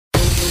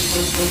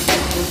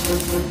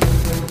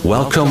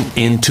Welcome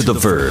into The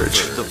Verge,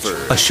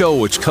 a show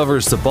which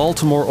covers the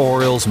Baltimore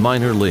Orioles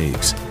minor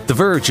leagues. The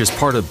Verge is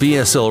part of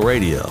BSL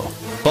Radio.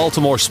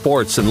 Baltimore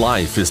Sports and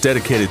Life is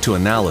dedicated to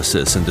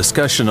analysis and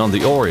discussion on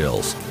the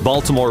Orioles,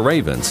 Baltimore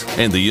Ravens,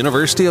 and the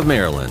University of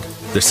Maryland.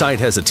 The site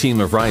has a team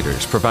of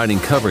writers providing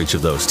coverage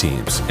of those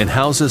teams and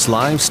houses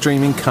live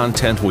streaming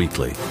content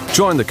weekly.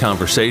 Join the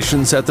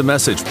conversations at the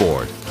message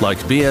board, like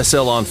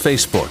BSL on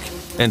Facebook,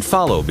 and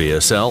follow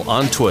BSL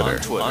on Twitter.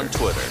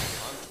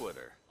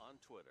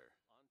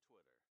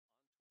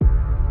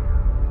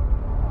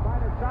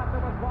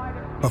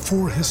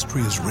 Before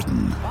history is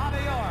written,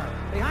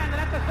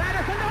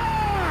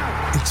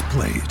 it's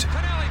played.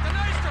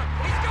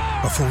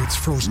 Before it's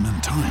frozen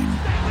in time,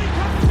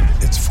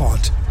 it's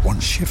fought one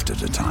shift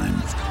at a time.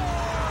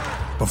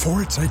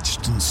 Before it's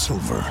etched in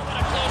silver,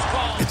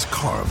 it's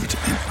carved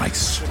in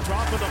ice.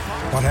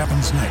 What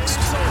happens next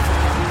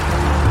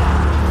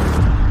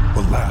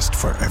will last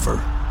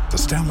forever. The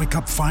Stanley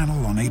Cup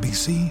Final on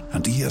ABC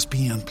and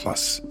ESPN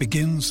Plus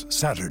begins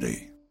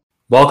Saturday.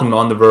 Welcome to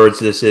On the Verge.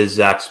 This is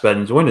Zach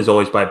Spedden, joined as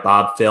always by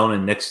Bob Phelan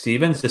and Nick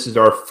Stevens. This is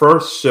our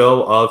first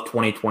show of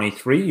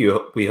 2023.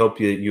 We hope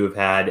you have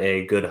had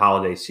a good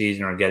holiday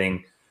season or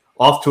getting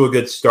off to a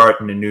good start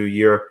in the new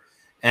year.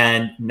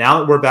 And now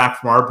that we're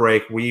back from our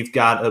break, we've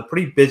got a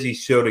pretty busy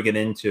show to get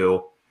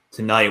into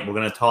tonight. We're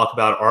going to talk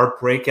about our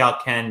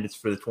breakout candidates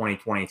for the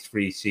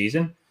 2023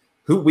 season,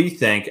 who we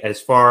think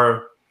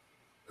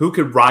who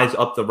could rise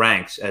up the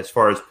ranks as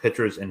far as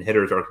pitchers and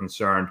hitters are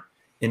concerned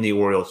in the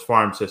Orioles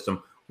farm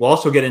system. We'll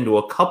also get into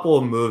a couple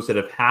of moves that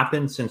have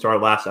happened since our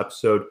last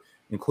episode,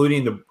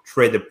 including the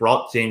trade that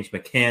brought James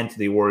McCann to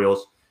the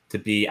Orioles to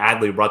be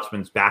Adley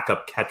Rutschman's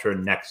backup catcher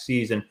next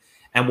season.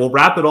 And we'll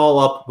wrap it all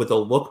up with a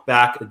look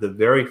back at the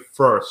very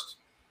first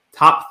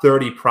top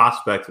 30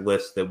 prospect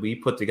list that we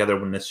put together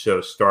when this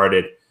show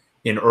started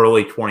in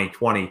early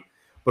 2020.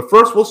 But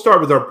first, we'll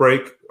start with our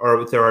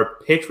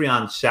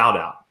Patreon shout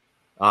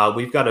out.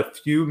 We've got a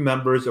few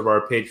members of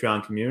our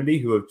Patreon community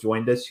who have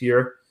joined us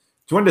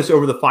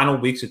over the final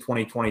weeks of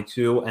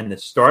 2022 and the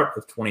start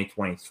of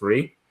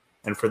 2023.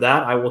 And for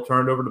that, I will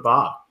turn it over to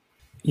Bob.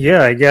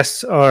 Yeah, I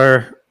guess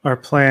our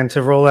plan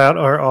to roll out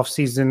our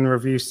off-season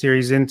review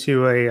series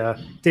into a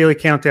daily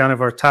countdown of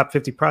our top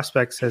 50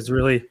 prospects has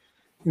really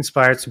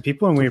inspired some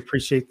people, and we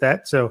appreciate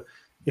that. So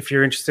if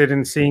you're interested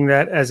in seeing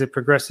that as it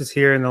progresses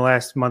here in the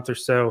last month or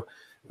so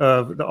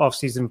of the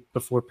off-season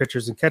before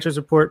pitchers and catchers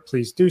report,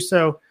 please do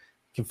so.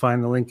 You can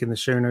find the link in the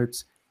show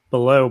notes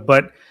below.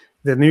 But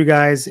the new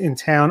guys in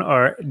town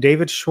are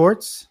David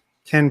Schwartz,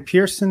 Ken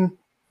Pearson,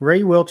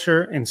 Ray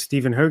Wilcher, and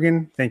Stephen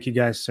Hogan. Thank you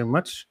guys so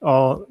much.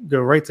 All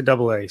go right to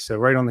AA, so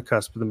right on the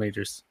cusp of the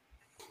majors.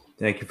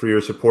 Thank you for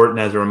your support. And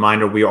as a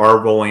reminder, we are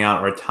rolling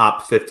out our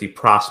top 50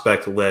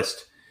 prospect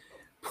list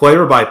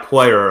player by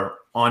player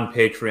on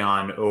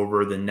Patreon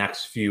over the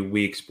next few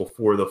weeks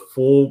before the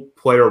full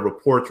player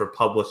reports are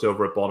published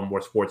over at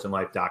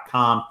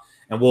BaltimoreSportsAndLife.com.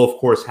 And we'll, of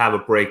course, have a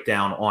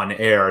breakdown on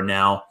air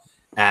now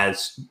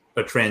as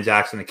a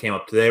transaction that came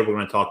up today. We're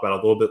going to talk about a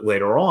little bit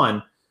later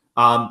on.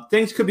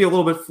 Things could be a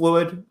little bit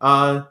fluid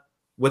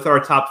with our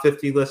top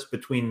 50 list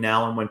between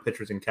now and when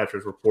pitchers and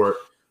catchers report.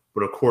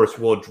 But of course,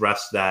 we'll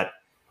address that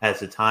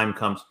as the time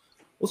comes.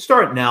 We'll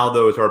start now,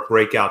 though, as our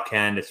breakout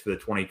candidates for the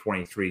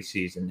 2023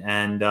 season.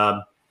 And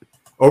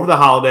over the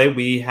holiday,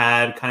 we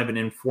had kind of an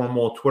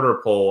informal Twitter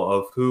poll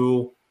of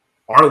who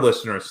our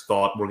listeners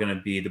thought were going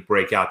to be the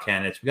breakout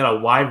candidates. We got a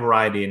wide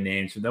variety of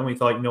names. And then we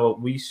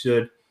thought, we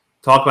should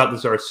talk about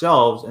this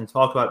ourselves and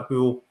talk about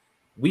who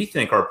we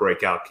think are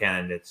breakout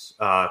candidates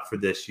for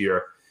this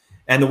year.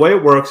 And the way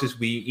it works is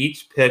we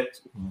each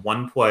picked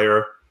one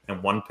player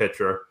and one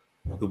pitcher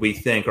who we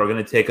think are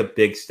going to take a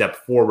big step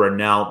forward.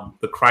 Now,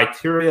 the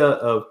criteria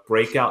of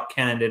breakout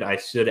candidate, I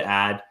should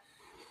add,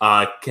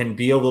 can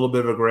be a little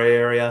bit of a gray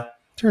area.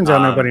 Turns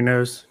out nobody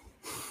knows.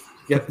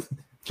 Yep.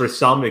 For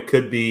some, it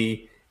could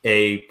be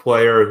a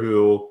player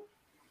who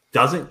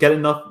doesn't get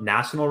enough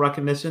national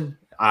recognition,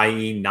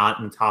 i.e. not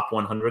in top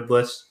 100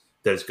 lists,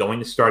 that's going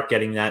to start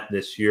getting that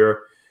this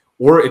year.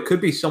 Or it could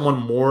be someone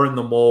more in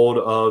the mold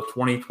of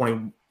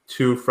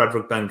 2022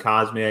 Frederick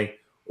Bencosme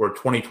or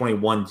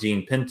 2021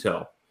 Gene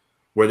Pinto,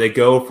 where they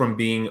go from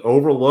being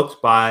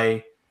overlooked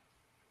by,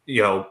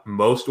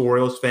 most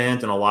Orioles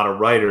fans and a lot of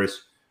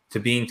writers to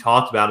being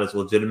talked about as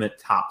legitimate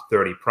top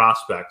 30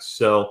 prospects.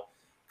 So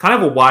kind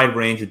of a wide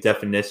range of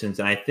definitions.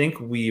 And I think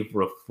we've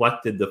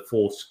reflected the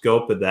full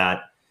scope of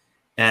that.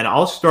 And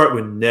I'll start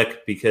with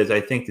Nick because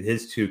I think that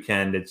his two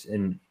candidates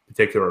in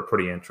particular are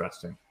pretty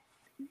interesting.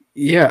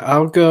 Yeah,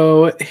 I'll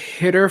go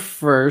hitter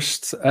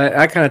first.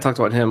 I kind of talked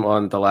about him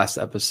on the last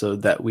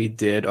episode that we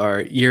did,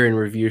 our year in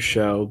review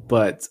show,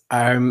 but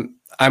I'm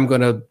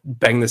going to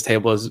bang this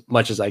table as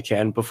much as I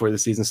can before the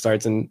season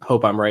starts and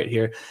hope I'm right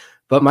here.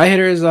 But my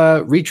hitter is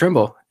Reed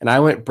Trimble, and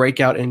I went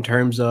breakout in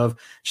terms of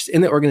just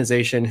in the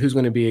organization, who's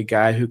going to be a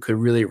guy who could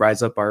really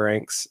rise up our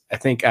ranks. I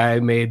think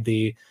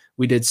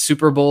we did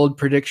Super Bowl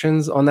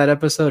predictions on that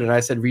episode, and I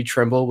said Reed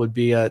Trimble would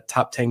be a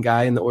top 10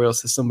 guy in the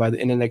Orioles system by the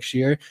end of next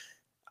year.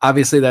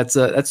 Obviously, that's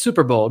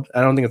super bold.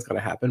 I don't think it's going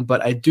to happen,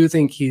 but I do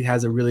think he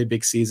has a really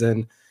big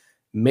season.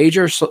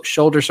 Major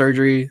shoulder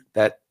surgery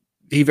that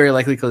he very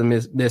likely could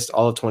have missed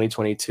all of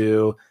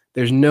 2022.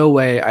 There's no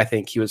way I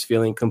think he was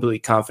feeling completely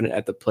confident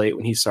at the plate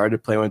when he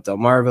started playing with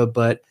Delmarva,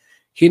 but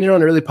he ended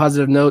on a really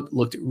positive note,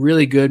 looked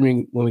really good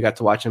when we got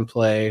to watch him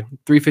play.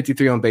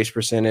 353 on base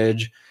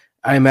percentage.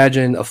 I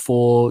imagine a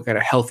full kind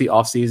of healthy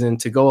offseason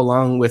to go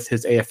along with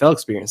his AFL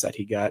experience that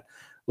he got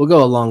will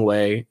go a long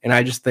way. And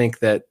I just think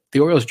that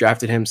the Orioles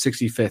drafted him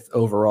 65th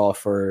overall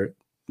for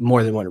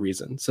more than one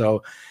reason.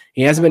 So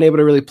he hasn't been able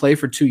to really play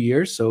for 2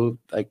 years. So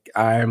like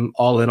I'm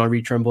all in on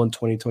Reed Trimble in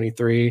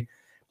 2023.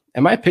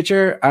 And my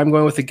pitcher, I'm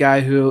going with a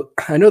guy who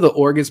I know the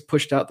org has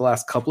pushed out the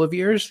last couple of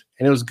years,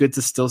 and it was good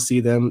to still see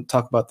them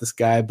talk about this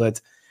guy.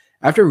 But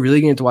after really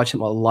getting to watch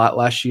him a lot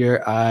last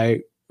year, I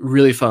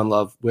really fell in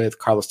love with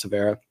Carlos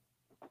Tavera.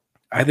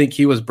 I think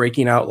he was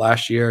breaking out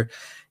last year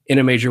in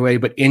a major way,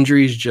 but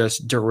injuries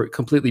just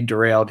completely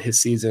derailed his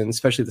season,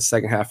 especially the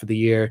second half of the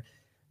year.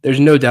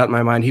 There's no doubt in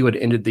my mind he would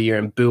have ended the year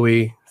in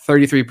Bowie,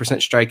 33%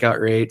 strikeout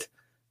rate,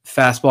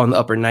 fastball in the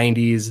upper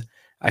 90s.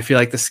 I feel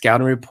like the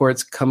scouting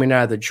reports coming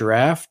out of the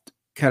draft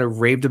kind of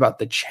raved about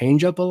the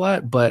changeup a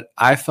lot, but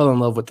I fell in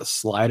love with the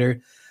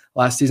slider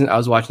last season. I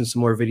was watching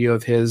some more video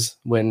of his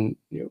when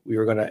we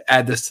were going to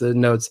add this to the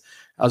notes.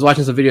 I was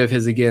watching some video of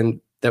his again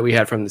that we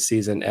had from the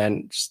season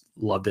and just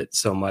loved it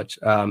so much.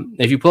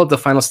 If you pull up the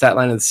final stat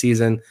line of the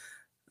season,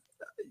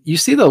 you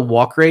see the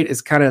walk rate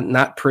is kind of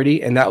not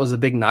pretty, and that was a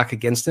big knock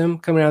against him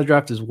coming out of the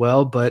draft as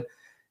well. But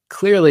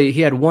clearly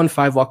he had one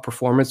 5-walk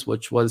performance,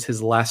 which was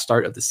his last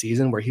start of the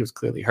season where he was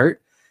clearly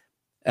hurt.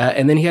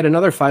 And then he had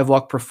another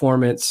 5-walk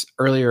performance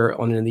earlier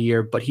on in the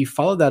year, but he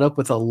followed that up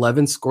with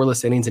 11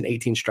 scoreless innings and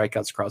 18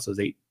 strikeouts across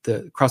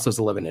those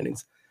 11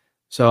 innings.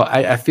 So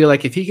I feel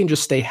like if he can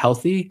just stay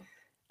healthy,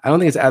 I don't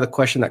think it's out of the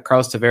question that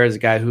Carlos Tavera is a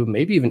guy who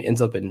maybe even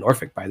ends up in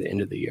Norfolk by the end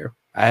of the year.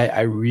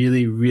 I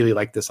really, really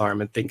like this arm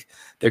and think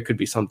there could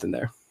be something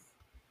there.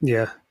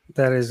 Yeah,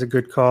 that is a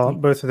good call.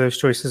 Both of those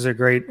choices are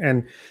great.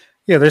 And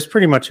yeah, there's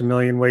pretty much a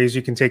million ways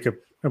you can take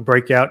a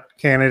breakout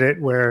candidate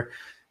where,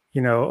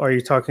 are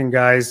you talking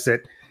guys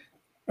that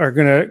are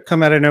going to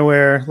come out of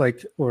nowhere,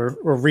 like or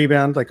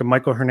rebound, like a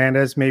Michael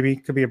Hernandez maybe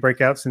could be a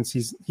breakout since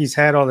he's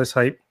had all this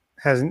hype,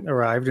 hasn't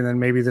arrived, and then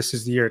maybe this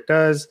is the year it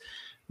does.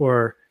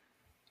 Or,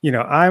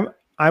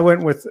 I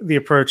went with the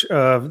approach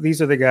of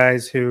these are the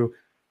guys who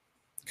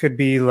could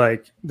be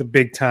like the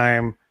big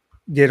time,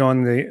 get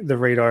on the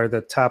radar,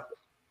 the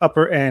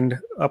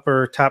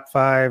upper top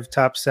 5,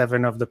 top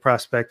 7 of the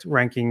prospect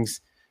rankings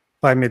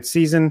by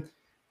midseason.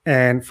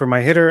 And for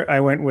my hitter,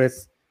 I went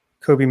with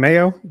Kobe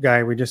Mayo,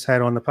 guy we just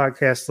had on the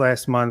podcast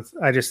last month.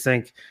 I just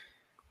think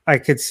I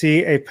could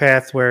see a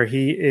path where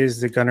he is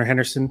the Gunnar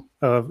Henderson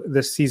of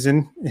this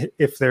season.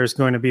 If there's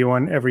going to be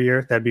one every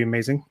year, that'd be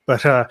amazing.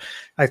 But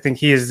I think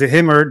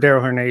him or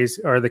Darell Hernandez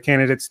are the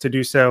candidates to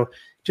do so.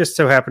 Just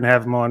so happen to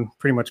have him on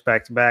pretty much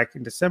back-to-back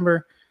in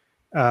December.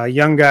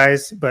 Young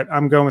guys, but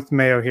I'm going with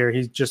Mayo here.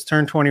 He's just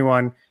turned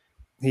 21.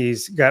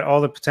 He's got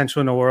all the potential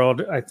in the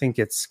world. I think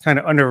it's kind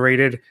of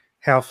underrated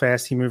how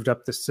fast he moved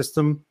up the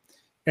system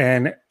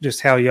and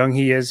just how young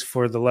he is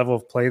for the level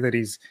of play that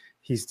he's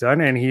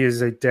done. And he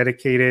is a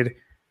dedicated,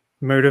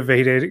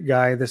 motivated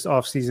guy this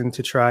offseason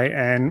to try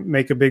and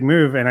make a big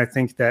move. And I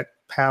think that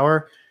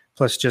power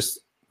plus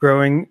just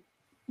growing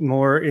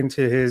more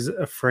into his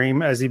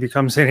frame as he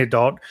becomes an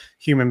adult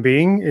human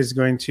being is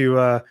going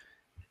to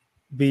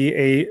be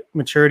a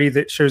maturity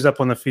that shows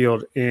up on the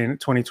field in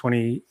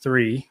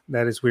 2023.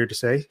 That is weird to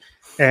say.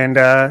 And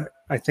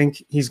I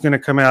think he's going to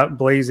come out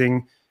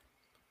blazing,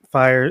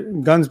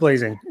 guns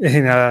blazing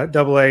in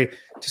Double-A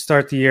to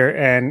start the year.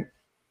 And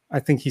I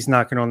think he's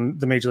knocking on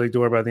the major league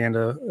door by the end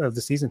of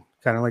the season,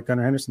 kind of like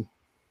Gunnar Henderson.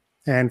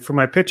 And for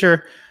my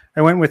pitcher,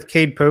 I went with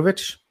Cade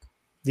Povich,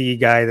 the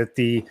guy that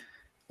the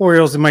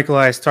Orioles and Michael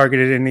Elias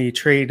targeted in the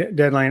trade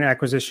deadline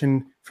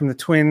acquisition from the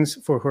Twins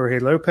for Jorge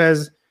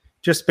Lopez,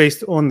 just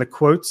based on the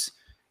quotes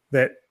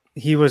that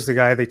he was the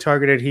guy they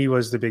targeted. He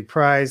was the big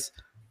prize.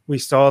 We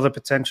saw the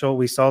potential.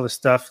 We saw the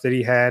stuff that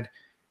he had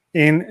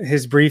in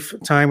his brief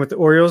time with the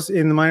Orioles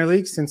in the minor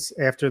leagues since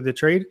after the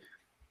trade.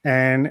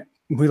 And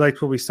we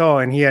liked what we saw,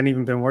 and he hadn't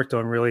even been worked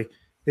on really.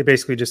 They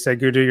basically just said,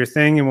 go do your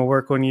thing, and we'll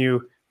work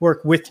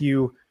with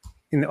you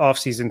in the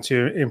offseason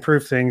to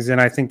improve things.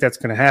 And I think that's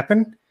going to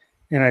happen.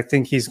 And I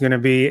think he's going to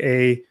be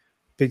a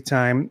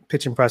big-time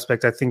pitching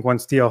prospect. I think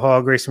once DL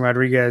Hall, Grayson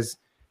Rodriguez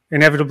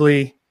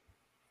inevitably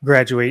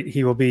graduate,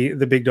 he will be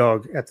the big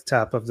dog at the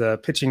top of the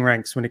pitching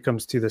ranks when it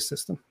comes to this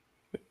system.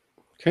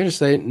 Can I just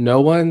say,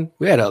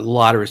 we had a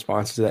lot of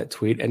responses to that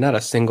tweet, and not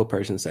a single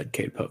person said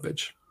Cade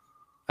Povich.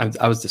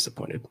 I was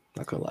disappointed,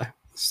 not going to lie.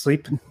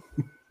 Sleep.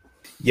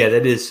 Yeah,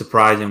 that is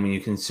surprising when you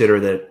consider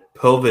that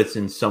Povich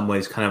in some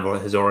ways kind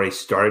of has already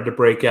started to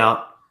break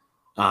out.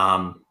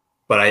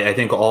 But I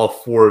think all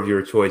 4 of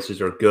your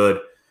choices are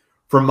good.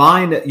 For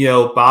mine,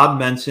 Bob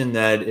mentioned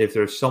that if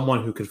there's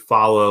someone who could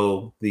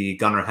follow the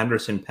Gunnar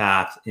Henderson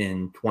path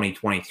in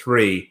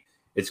 2023,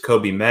 it's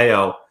Kobe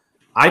Mayo.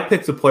 I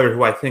picked a player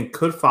who I think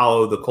could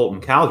follow the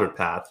Colton Cowser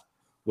path,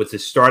 was to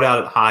start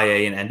out at high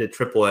A and end at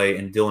triple A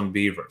in Dylan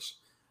Beavers.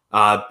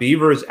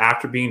 Beavers,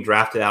 after being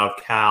drafted out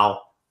of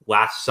Cal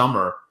last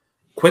summer,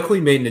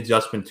 quickly made an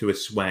adjustment to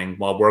his swing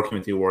while working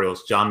with the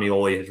Orioles. John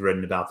Mioli has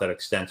written about that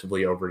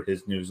extensively over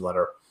his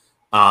newsletter.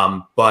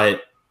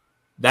 But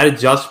that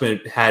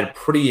adjustment had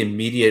pretty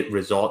immediate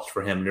results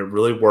for him, and it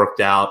really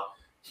worked out.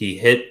 He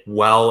hit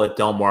well at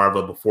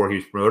Delmarva before he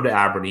was promoted to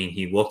Aberdeen.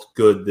 He looked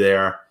good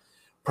there.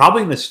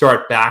 Probably going to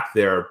start back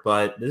there,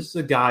 but this is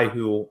a guy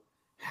who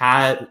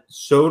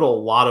showed a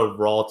lot of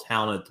raw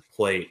talent at the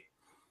plate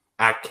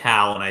at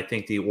Cal, and I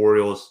think the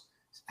Orioles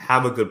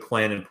have a good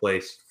plan in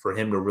place for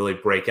him to really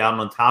break out.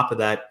 And on top of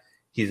that,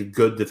 he's a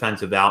good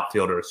defensive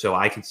outfielder, so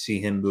I could see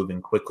him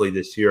moving quickly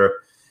this year.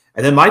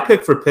 And then my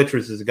pick for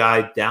pitchers is a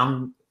guy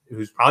down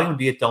who's probably going to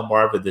be at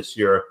Delmarva this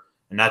year,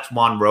 and that's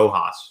Juan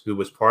Rojas, who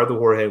was part of the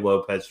Jorge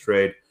Lopez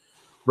trade.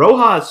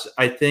 Rojas,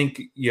 I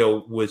think,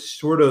 was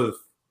sort of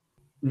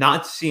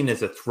not seen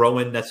as a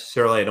throw-in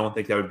necessarily. I don't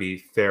think that would be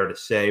fair to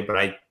say, but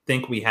I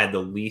think we had the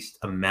least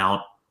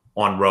amount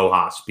on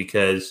Rojas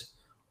because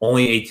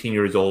only 18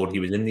 years old. He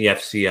was in the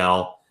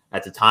FCL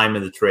at the time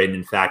of the trade. And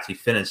in fact, he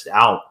finished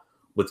out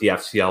with the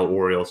FCL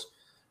Orioles.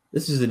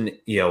 This is an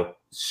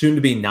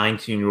soon-to-be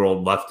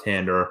 19-year-old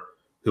left-hander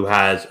who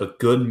has a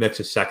good mix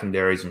of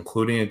secondaries,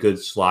 including a good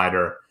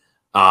slider.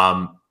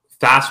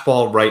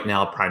 Fastball right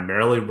now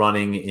primarily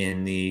running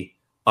in the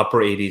upper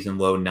 80s and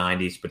low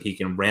 90s, but he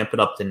can ramp it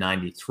up to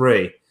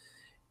 93.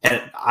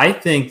 And I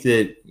think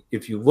that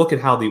if you look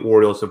at how the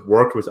Orioles have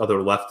worked with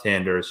other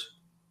left-handers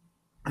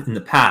in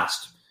the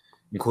past,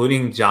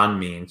 including John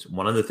Means,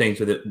 one of the things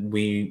that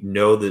we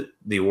know that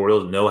the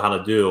Orioles know how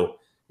to do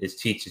is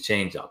teach the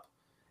changeup.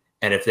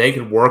 And if they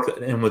can work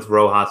in with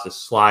Rojas'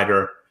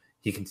 slider,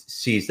 he can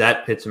seize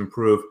that pitch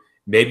improve.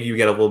 Maybe you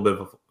get a little bit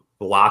of a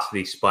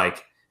velocity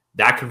spike.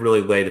 That could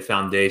really lay the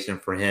foundation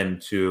for him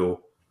to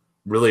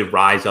really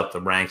rise up the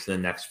ranks in the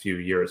next few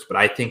years. But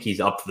I think he's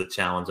up for the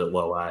challenge at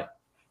low A.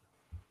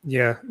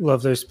 Yeah,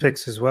 love those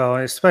picks as well,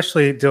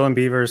 especially Dylan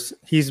Beavers.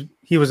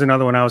 He was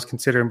another one I was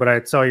considering, but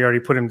I saw you already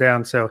put him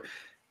down. So,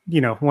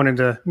 wanted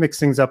to mix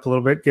things up a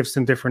little bit, give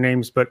some different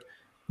names. But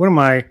one of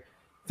my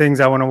things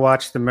I want to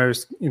watch the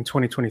most in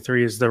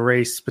 2023 is the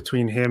race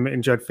between him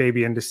and Judd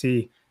Fabian to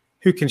see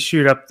who can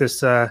shoot up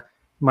this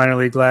minor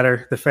league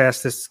ladder the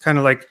fastest, kind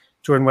of like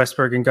Jordan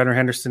Westburg and Gunnar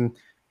Henderson.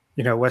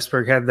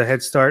 Westburg had the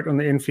head start on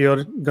the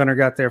infield. Gunnar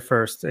got there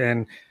first.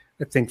 And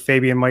I think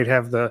Fabian might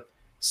have the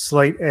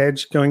slight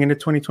edge going into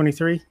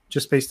 2023,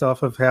 just based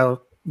off of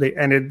how they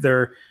ended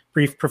their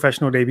brief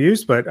professional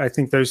debuts. But I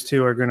think those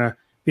two are going to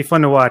be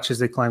fun to watch as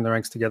they climb the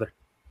ranks together.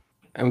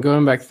 I'm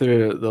going back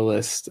through the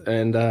list,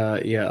 and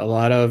a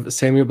lot of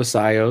Samuel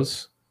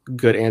Basallos,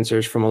 good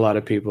answers from a lot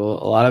of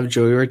people. A lot of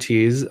Joey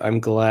Ortiz.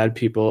 I'm glad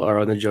people are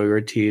on the Joey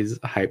Ortiz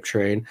hype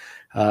train.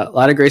 A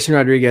lot of Grayson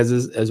Rodriguez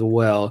as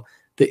well.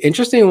 The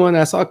interesting one,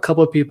 I saw a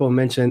couple of people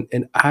mention,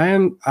 and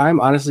I'm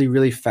honestly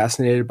really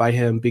fascinated by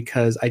him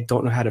because I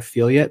don't know how to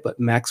feel yet, but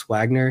Max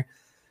Wagner,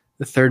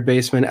 the third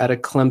baseman out of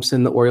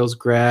Clemson, the Orioles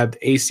grabbed,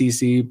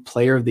 ACC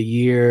Player of the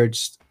Year,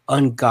 just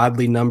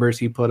ungodly numbers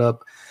he put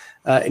up,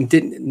 and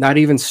not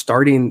even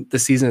starting the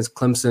season as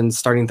Clemson's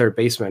starting third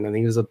baseman. I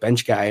think he was a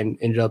bench guy and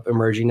ended up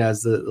emerging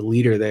as the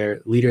leader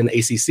in the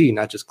ACC,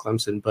 not just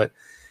Clemson, but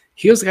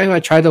he was the guy who I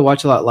tried to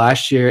watch a lot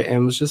last year and he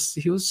was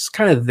just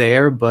kind of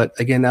there. But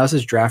again, that was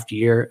his draft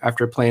year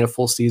after playing a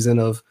full season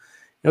of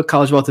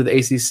college ball to the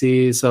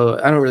ACC. So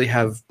I don't really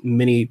have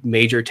many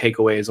major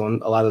takeaways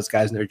on a lot of those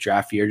guys in their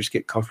draft year. Just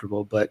get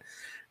comfortable. But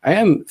I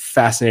am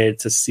fascinated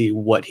to see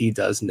what he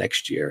does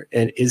next year.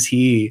 And is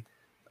he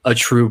a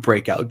true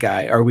breakout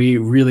guy? Are we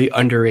really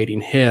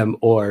underrating him,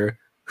 or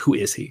who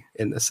is he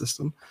in this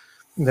system?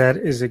 That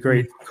is a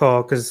great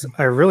call because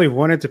I really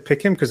wanted to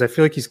pick him because I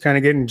feel like he's kind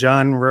of getting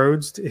John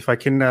Rhodes, if I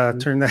can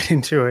turn that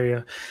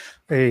into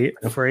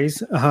a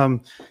phrase,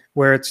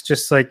 where it's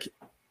just like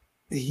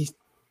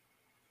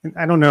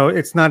I don't know.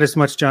 It's not as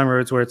much John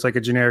Rhodes where it's like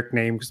a generic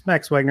name because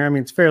Max Wagner, I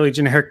mean, it's fairly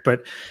generic,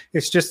 but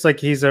it's just like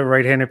he's a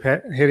right-handed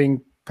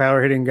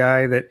power hitting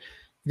guy that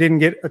didn't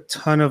get a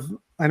ton of,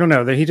 I don't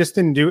know, that he just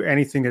didn't do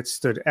anything that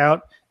stood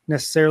out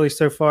necessarily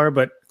so far,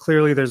 but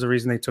clearly there's a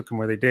reason they took him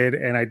where they did.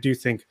 And I do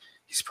think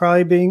he's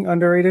probably being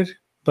underrated,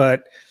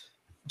 but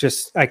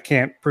just I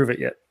can't prove it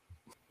yet.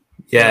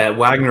 Yeah,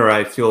 Wagner,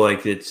 I feel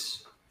like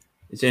it's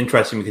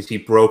interesting because he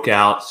broke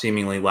out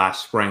seemingly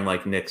last spring,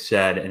 like Nick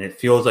said, and it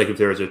feels like if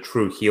there's a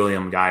true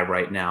helium guy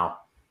right now,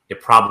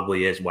 it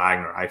probably is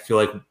Wagner. I feel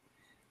like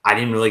I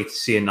didn't really get to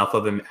see enough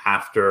of him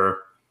after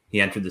he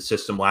entered the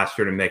system last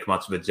year to make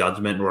much of a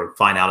judgment or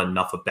find out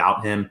enough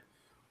about him,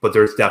 but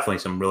there's definitely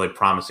some really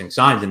promising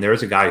signs, and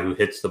there's a guy who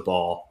hits the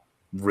ball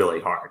really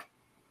hard.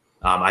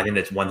 I think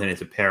that's one thing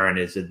that's apparent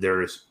is that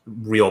there's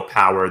real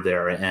power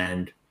there,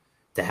 and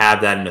to have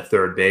that in a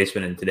third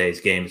baseman in today's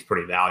game is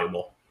pretty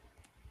valuable.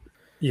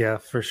 Yeah,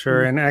 for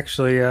sure. And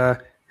actually, how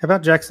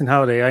about Jackson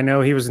Holliday? I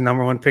know he was the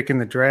number one pick in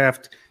the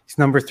draft. He's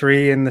number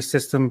 3 in the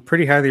system,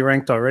 pretty highly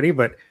ranked already,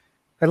 but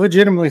I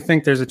legitimately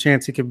think there's a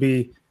chance he could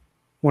be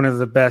one of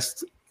the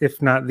best, if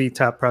not the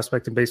top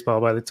prospect in baseball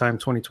by the time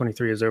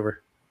 2023 is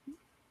over.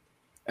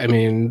 I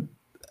mean,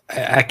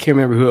 I can't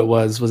remember who it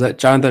was. Was that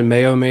Jonathan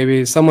Mayo?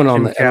 Maybe someone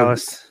on the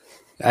Callis.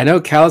 I know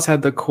Callis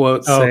had the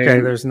quote. Saying, okay,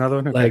 there's another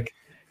one. Okay.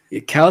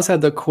 Like Callis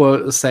had the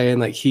quote saying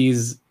like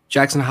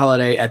Jackson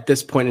Holliday at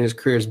this point in his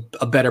career is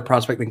a better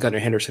prospect than Gunnar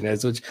Henderson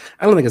is, which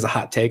I don't think is a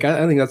hot take.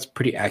 I think that's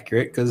pretty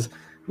accurate because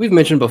we've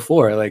mentioned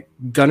before, like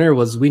Gunnar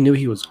we knew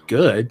he was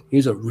good. He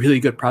was a really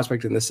good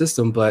prospect in the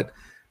system, but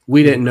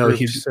we didn't know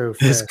he was so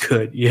this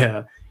good.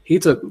 Yeah, he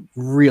took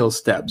real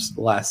steps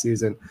last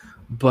season,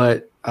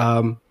 but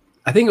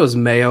I think it was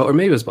Mayo, or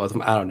maybe it was both of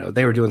them. I don't know.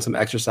 They were doing some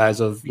exercise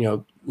of,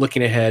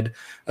 looking ahead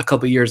a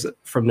couple of years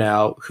from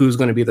now, who's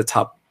going to be the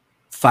top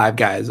 5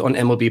 guys on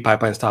MLB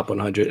Pipeline's top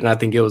 100. And I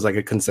think it was like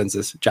a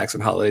consensus. Jackson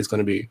Holliday is going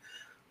to be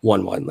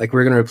 1-1. Like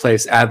we're going to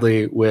replace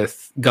Adley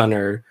with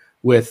Gunnar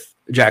with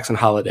Jackson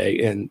Holliday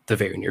in the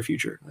very near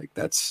future. Like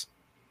that's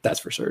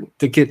for certain.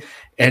 The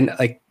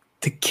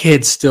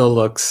kid still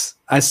looks,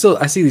 I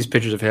see these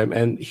pictures of him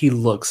and he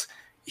looks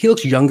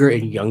younger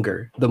and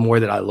younger the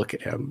more that I look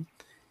at him.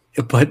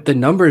 But the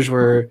numbers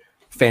were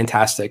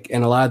fantastic.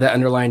 And a lot of that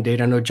underlying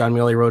data, I know John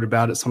Mealy wrote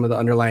about it, some of the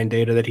underlying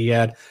data that he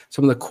had,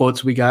 some of the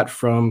quotes we got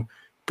from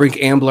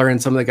Brink Ambler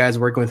and some of the guys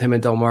working with him in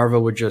Delmarva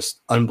were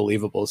just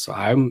unbelievable. So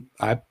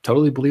I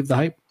totally believe the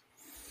hype.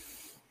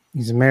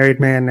 He's a married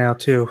man now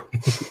too.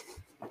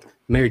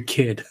 Married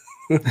kid.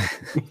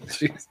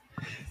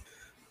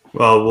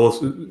 Well,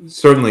 we'll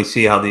certainly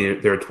see how their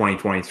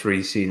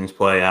 2023 seasons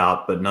play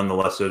out, but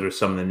nonetheless, those are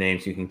some of the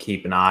names you can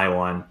keep an eye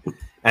on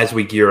as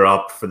we gear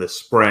up for the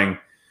spring.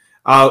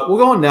 We'll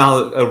go on now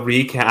a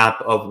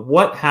recap of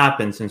what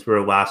happened since we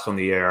were last on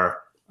the air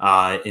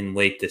in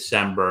late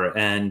December.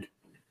 And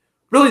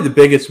really the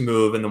biggest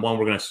move, and the one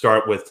we're going to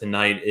start with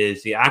tonight,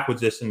 is the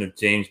acquisition of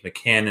James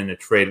McCann in a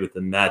trade with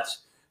the Mets.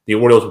 The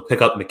Orioles will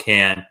pick up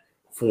McCann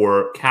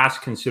for cash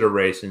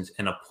considerations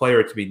and a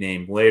player to be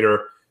named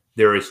later.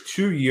 There is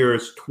 2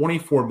 years,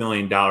 $24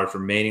 million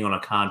remaining on a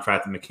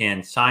contract that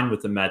McCann signed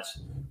with the Mets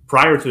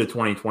prior to the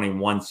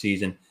 2021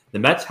 season. The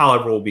Mets,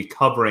 however, will be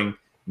covering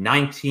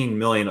 $19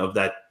 million of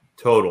that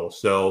total.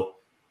 So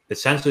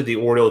essentially the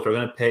Orioles are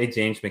going to pay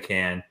James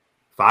McCann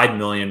 $5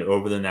 million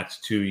over the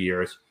next 2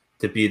 years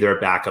to be their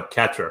backup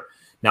catcher.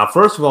 Now,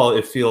 first of all,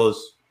 it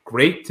feels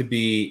great to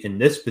be in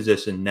this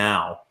position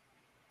now,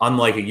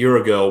 unlike a year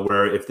ago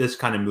where if this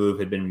kind of move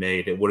had been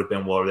made, it would have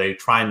been, well, are they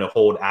trying to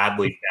hold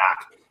Adley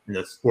back in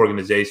this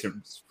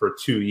organization for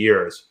 2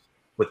 years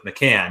with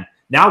McCann?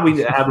 Now we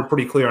have a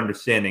pretty clear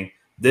understanding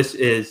this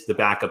is the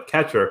backup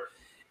catcher.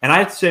 And I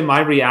have to say my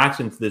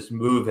reaction to this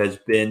move has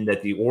been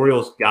that the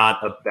Orioles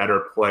got a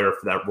better player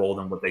for that role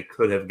than what they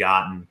could have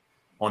gotten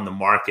on the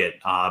market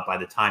by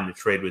the time the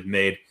trade was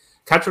made.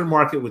 Catcher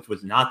market, which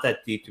was not that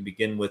deep to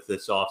begin with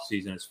this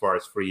offseason as far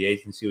as free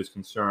agency was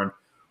concerned,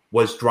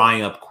 was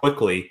drying up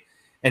quickly.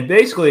 And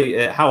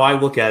basically how I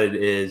look at it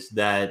is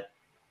that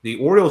the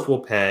Orioles will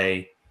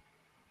pay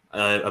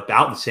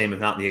about the same, if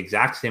not the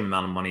exact same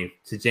amount of money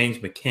to James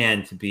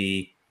McCann to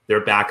be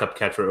their backup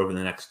catcher over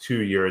the next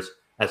 2 years,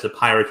 as the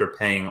Pirates are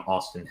paying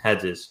Austin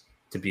Hedges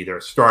to be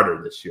their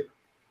starter this year.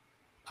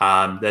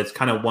 That's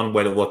kind of one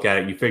way to look at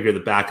it. You figure the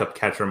backup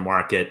catcher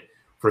market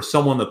for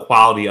someone the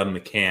quality of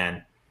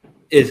McCann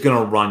is going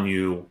to run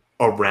you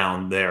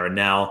around there.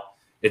 Now,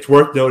 it's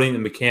worth noting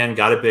that McCann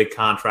got a big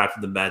contract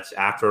for the Mets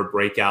after a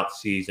breakout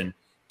season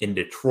in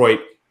Detroit.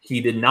 He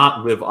did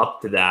not live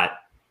up to that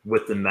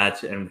with the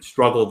Mets and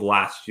struggled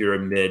last year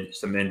amid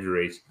some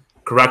injuries.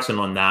 Correction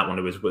on that one.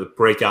 It was with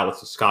breakout with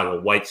the Chicago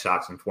White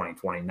Sox in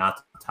 2020, not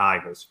the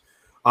Tigers.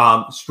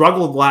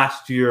 Struggled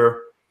last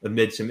year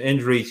amid some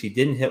injuries. He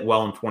didn't hit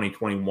well in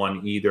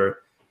 2021 either.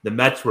 The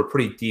Mets were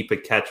pretty deep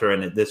at catcher,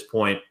 and at this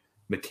point,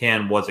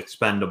 McCann was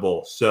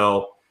expendable.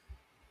 So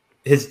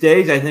his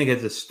days, I think,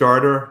 as a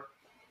starter,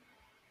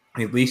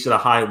 at least at a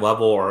high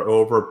level, are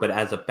over. But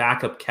as a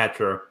backup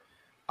catcher,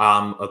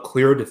 a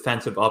clear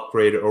defensive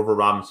upgrade over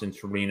Robinson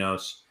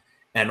Chirinos.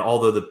 And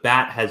although the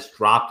bat has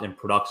dropped in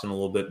production a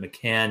little bit,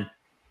 McCann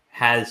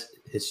has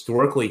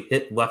historically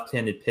hit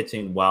left-handed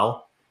pitching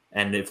well.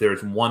 And if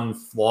there's one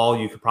flaw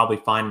you could probably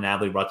find in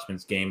Adley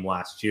Rutschman's game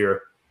last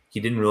year,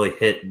 he didn't really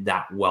hit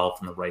that well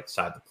from the right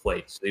side of the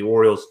plate. So the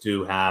Orioles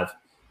do have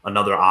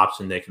another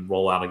option they can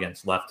roll out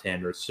against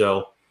left-handers.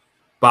 So,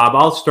 Bob,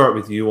 I'll start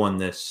with you on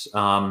this.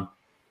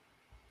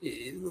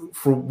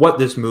 For what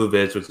this move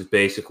is, which is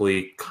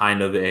basically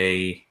kind of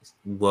a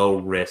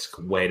low-risk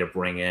way to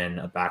bring in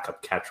a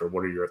backup catcher,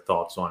 what are your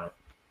thoughts on it?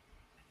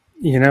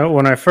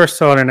 When I first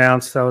saw it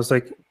announced, I was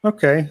like,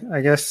 okay,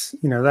 I guess,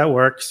 that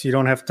works. You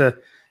don't have to,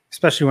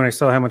 especially when I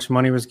saw how much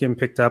money was getting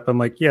picked up. I'm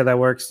like, yeah, that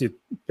works.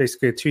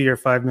 Basically a 2-year,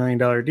 $5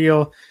 million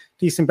deal,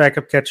 decent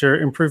backup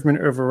catcher, improvement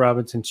over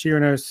Robinson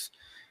Chirinos.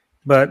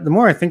 But the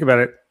more I think about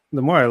it,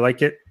 the more I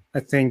like it. I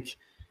think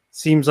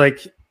seems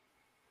like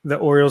the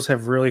Orioles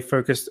have really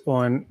focused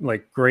on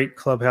like great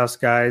clubhouse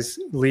guys,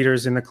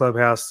 leaders in the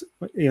clubhouse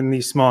in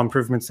these small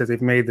improvements that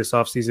they've made this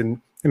offseason.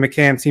 And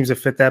McCann seems to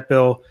fit that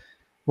bill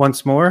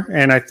once more.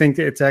 And I think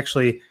it's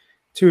actually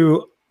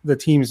to the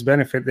team's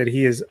benefit that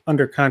he is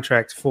under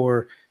contract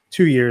for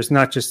 2 years,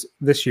 not just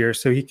this year.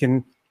 So he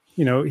can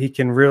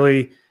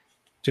really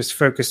just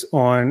focus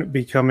on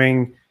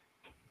becoming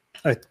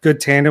a good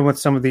tandem with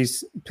some of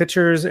these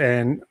pitchers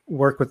and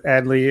work with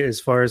Adley as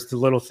far as the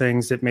little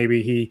things that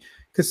maybe he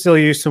could still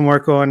use some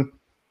work on.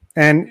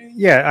 And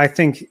yeah, I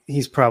think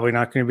he's probably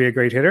not going to be a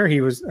great hitter.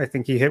 I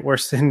think he hit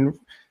worse than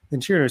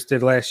Chirinos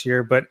did last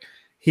year, but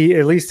he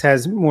at least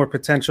has more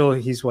potential.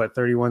 He's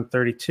 31,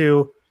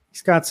 32.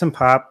 He's got some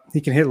pop.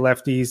 He can hit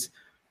lefties.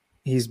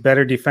 He's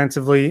better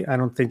defensively. I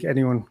don't think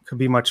anyone could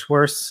be much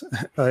worse,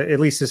 at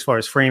least as far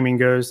as framing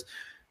goes.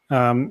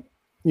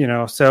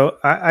 So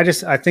I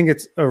think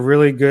it's a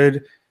really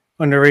good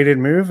underrated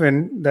move,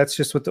 and that's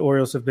just what the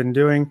Orioles have been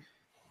doing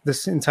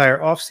this entire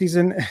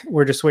offseason.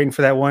 We're just waiting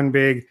for that one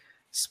big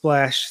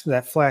splash,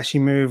 that flashy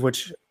move,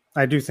 which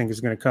I do think is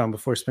going to come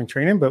before spring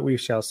training, but we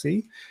shall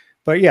see.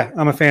 But yeah,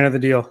 I'm a fan of the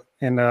deal,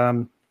 and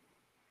I'm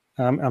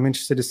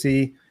interested to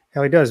see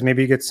how he does.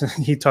 Maybe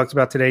he talked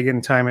about today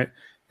getting time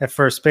at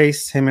first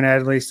base, him and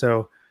Adley.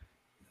 So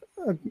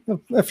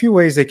a few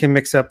ways they can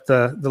mix up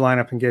the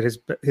lineup and get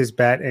his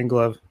bat and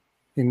glove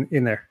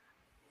in there.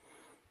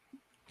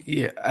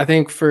 Yeah, I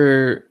think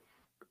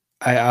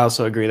I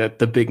also agree that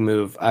the big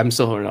move, I'm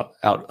still holding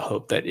out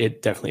hope that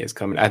it definitely is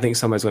coming. I think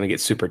somebody's going to get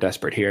super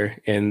desperate here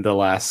in the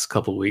last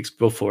couple of weeks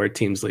before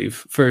teams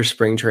leave for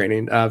spring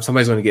training.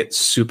 Somebody's going to get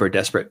super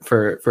desperate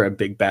for a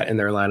big bat in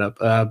their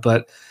lineup.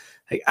 But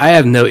I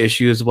have no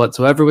issues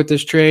whatsoever with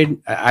this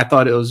trade. I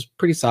thought it was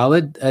pretty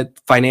solid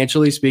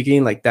financially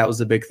speaking. Like, that was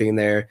the big thing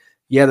there.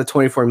 Yeah, the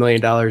 $24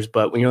 million,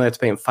 but when you only have to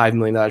pay him $5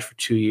 million for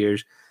 2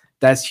 years,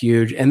 that's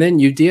huge. And then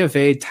you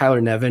DFA'd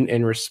Tyler Nevin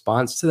in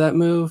response to that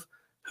move,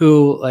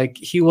 who, like,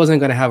 he wasn't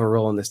going to have a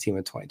role in this team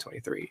in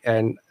 2023.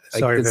 And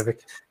sorry,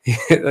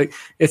 Vivek. Like,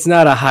 it's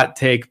not a hot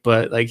take,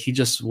 but like, he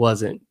just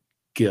wasn't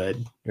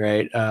good,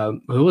 right?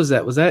 Who was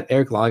that? Was that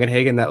Eric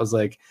Longenhagen? That was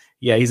like,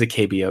 yeah, he's a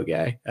KBO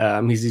guy.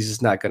 He's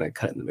just not going to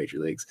cut in the major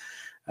leagues.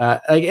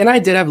 And I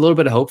did have a little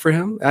bit of hope for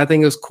him. I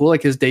think it was cool,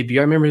 like his debut.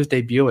 I remember his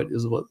debut.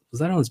 Was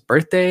that on his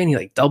birthday? And he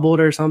like doubled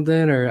or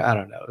something, or I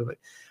don't know. But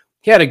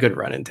he had a good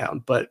run in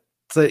town, but.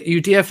 So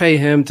you DFA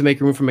him to make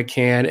room for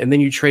McCann, and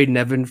then you trade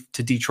Nevin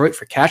to Detroit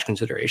for cash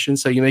consideration.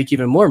 So you make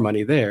even more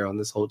money there on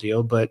this whole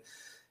deal. But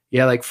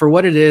yeah, like, for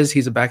what it is,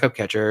 he's a backup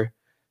catcher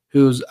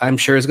who's, I'm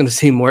sure, is going to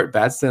see more at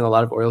bats than a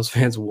lot of Orioles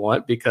fans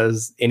want,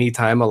 because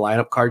anytime a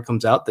lineup card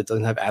comes out that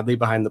doesn't have Adley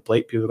behind the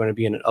plate, people are going to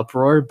be in an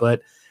uproar.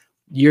 But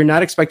you're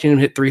not expecting him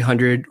to hit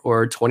 300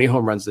 or 20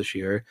 home runs this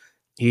year.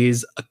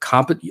 He's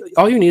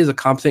all you need is a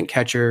competent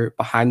catcher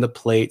behind the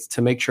plate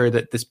to make sure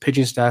that this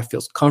pitching staff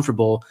feels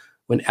comfortable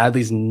when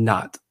Adley's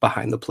not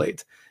behind the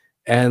plate.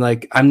 And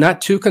like, I'm not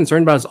too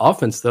concerned about his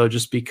offense though,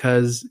 just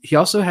because he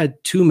also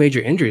had 2 major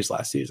injuries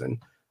last season,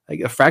 like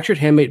a fractured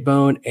hamate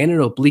bone and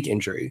an oblique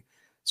injury.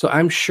 So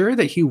I'm sure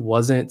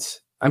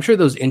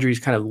those injuries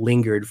kind of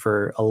lingered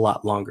for a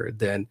lot longer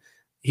than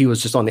he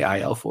was just on the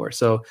IL for.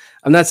 So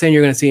I'm not saying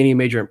you're going to see any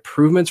major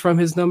improvements from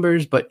his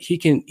numbers, but he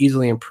can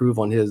easily improve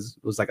on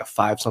was like a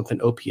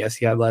 5-something OPS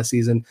he had last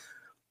season,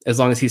 as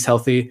long as he's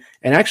healthy.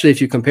 And actually, if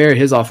you compare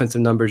his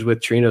offensive numbers with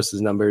Chirinos'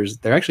 numbers,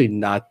 they're actually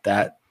not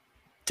that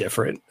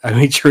different. I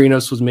mean,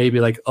 Chirinos was maybe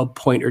like a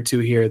point or two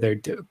here.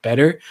 They're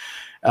better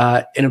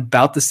in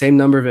about the same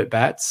number of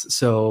at-bats.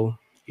 So,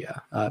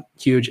 yeah,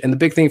 huge. And the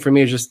big thing for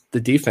me is just the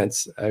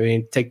defense. I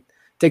mean, take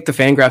the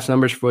Fangraphs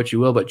numbers for what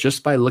you will, but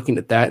just by looking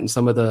at that and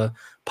some of the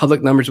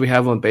public numbers we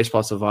have on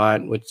Baseball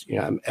Savant, which,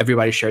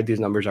 everybody shared these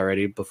numbers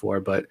already before,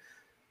 but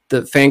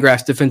the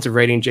Fangraphs defensive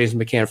rating, James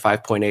McCann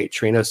 5.8,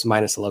 Chirinos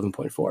minus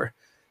 11.4.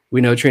 We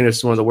know Chirinos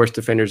is one of the worst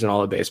defenders in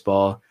all of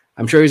baseball.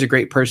 I'm sure he's a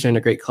great person,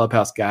 a great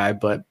clubhouse guy,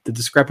 but the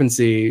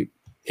discrepancy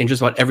in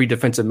just about every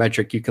defensive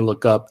metric you can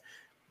look up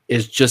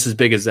is just as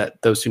big as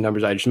those 2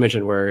 numbers I just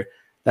mentioned, where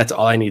that's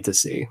all I need to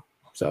see.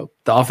 So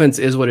the offense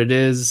is what it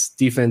is.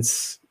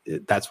 Defense,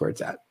 that's where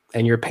it's at.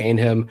 And you're paying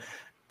him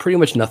pretty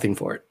much nothing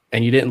for it.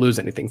 And you didn't lose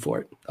anything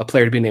for it. A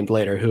player to be named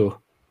later who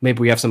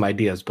maybe we have some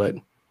ideas, but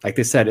like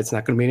they said, it's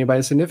not going to be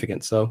anybody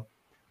significant. So,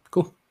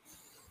 cool.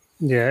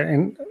 Yeah,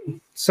 and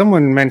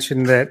someone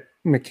mentioned that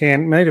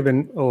McCann, might have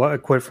been a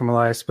quote from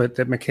Elias, but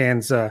that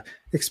McCann's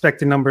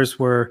expected numbers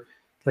were,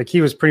 like, he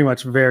was pretty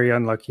much very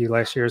unlucky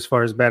last year as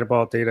far as batted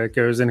ball data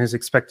goes, and his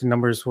expected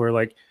numbers were,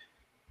 like,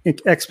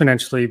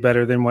 exponentially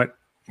better than what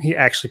he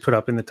actually put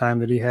up in the time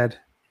that he had.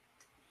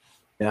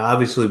 Yeah,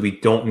 obviously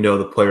we don't know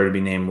the player to be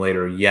named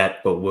later yet,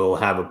 but we'll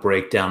have a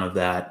breakdown of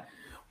that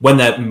when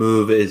that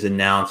move is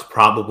announced,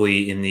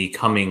 probably in the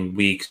coming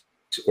weeks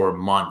or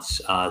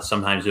months.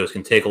 Sometimes those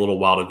can take a little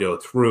while to go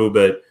through,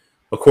 but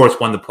of course,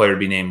 when the player to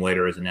be named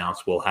later is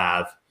announced, we'll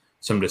have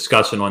some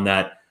discussion on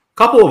that. A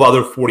couple of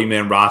other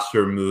 40-man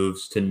roster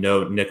moves to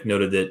note. Nick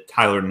noted that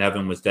Tyler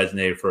Nevin was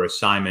designated for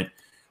assignment.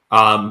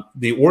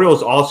 The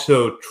Orioles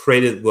also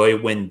traded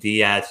Lewin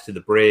Diaz to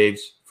the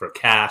Braves for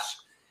cash.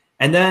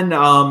 And then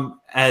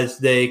as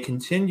they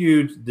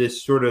continued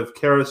this sort of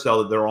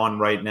carousel that they're on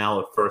right now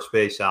of first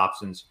base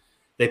options,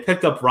 they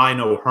picked up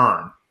Ryan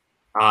O'Hearn,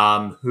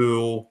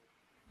 who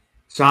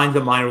signed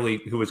a minor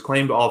league, who was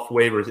claimed off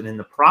waivers, and in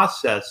the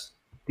process,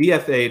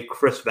 DFA'd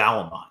Chris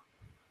Vallimont.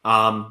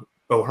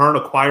 O'Hearn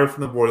acquired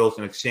from the Orioles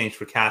in exchange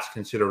for cash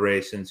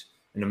considerations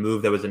in a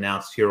move that was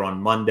announced here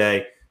on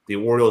Monday. The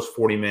Orioles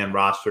 40-man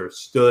roster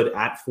stood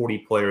at 40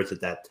 players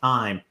at that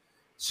time.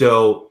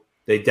 So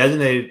they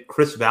designated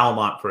Chris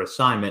Vallimont for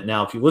assignment.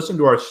 Now, if you listen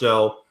to our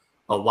show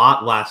a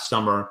lot last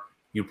summer,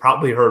 you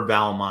probably heard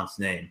Vallimont's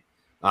name.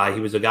 He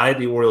was a guy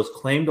the Orioles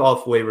claimed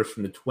off waivers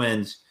from the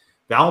Twins.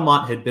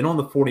 Vallimont had been on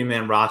the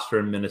 40-man roster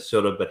in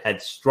Minnesota, but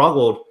had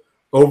struggled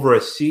over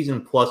a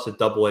season plus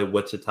at AA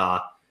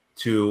Wichita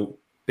to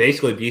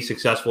basically be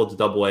successful at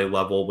the AA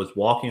level, was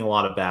walking a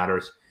lot of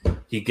batters.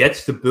 He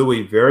gets to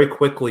Bowie very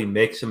quickly,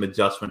 makes some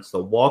adjustments.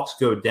 The walks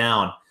go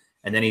down,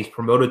 and then he's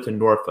promoted to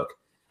Norfolk.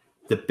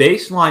 The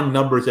baseline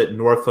numbers at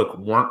Norfolk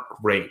weren't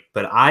great,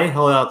 but I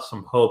held out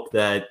some hope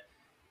that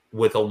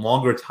with a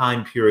longer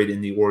time period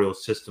in the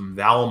Orioles system,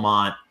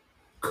 Vallimont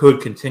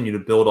could continue to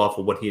build off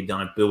of what he had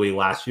done at Bowie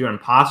last year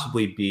and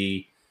possibly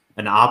be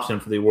an option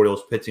for the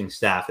Orioles pitching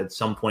staff at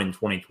some point in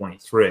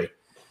 2023.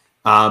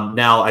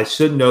 Now, I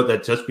should note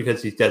that just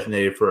because he's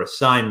designated for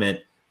assignment,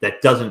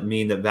 that doesn't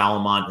mean that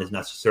Vallimont is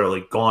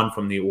necessarily gone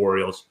from the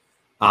Orioles.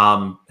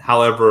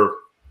 However,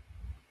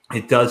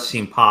 it does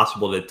seem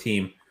possible that the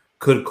team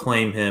could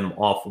claim him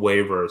off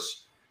waivers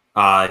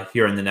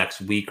here in the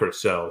next week or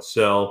so.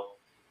 So,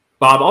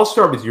 Bob, I'll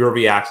start with your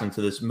reaction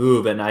to this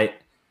move. And I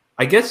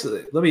guess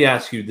let me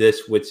ask you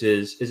this, which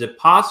is it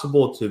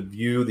possible to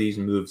view these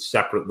moves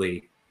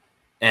separately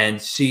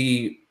and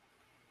see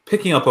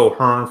picking up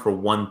O'Hearn for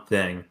one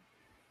thing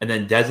and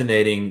then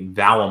designating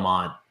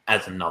Vallimont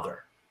as another?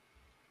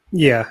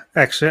 Yeah,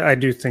 actually, I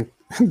do think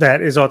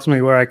that is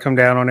ultimately where I come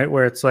down on it,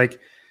 where it's like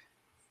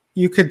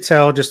you could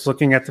tell just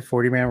looking at the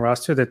 40-man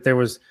roster that there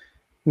was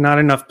not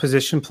enough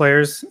position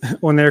players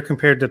on there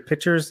compared to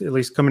pitchers, at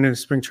least coming into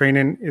spring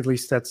training. At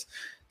least that's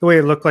the way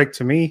it looked like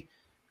to me.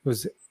 It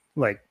was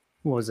like,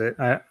 what was it?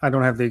 I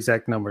don't have the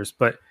exact numbers,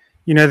 but,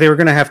 you know, they were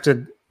going to have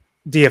to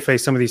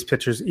DFA some of these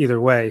pitchers either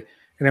way.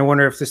 And I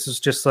wonder if this is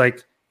just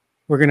like,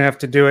 we're going to have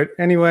to do it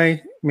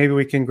anyway. Maybe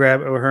we can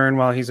grab O'Hearn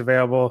while he's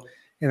available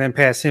and then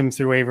pass him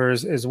through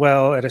waivers as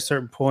well at a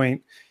certain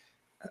point.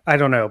 I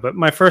don't know. But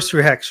my first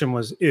reaction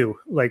was, ew,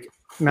 like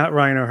not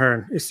Ryan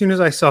O'Hearn. As soon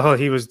as I saw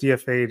he was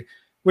DFA'd,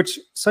 which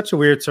such a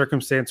weird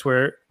circumstance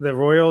where the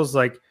Royals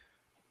like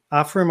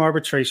offer him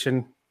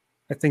arbitration.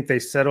 I think they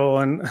settle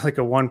on like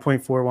a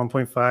 1.4,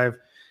 1.5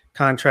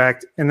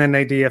 contract, and then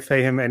they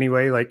DFA him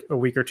anyway, like a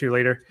week or two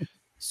later.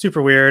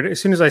 Super weird. As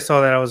soon as I saw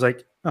that, I was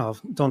like, oh,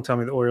 don't tell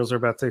me the Orioles are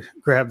about to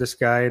grab this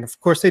guy. And of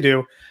course they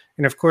do.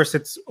 And of course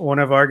it's one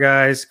of our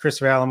guys, Chris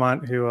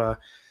Vallimont, who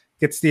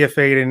gets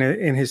DFA'd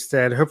in his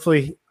stead.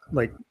 Hopefully,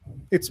 like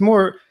it's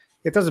more,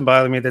 it doesn't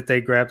bother me that they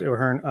grabbed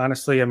O'Hearn.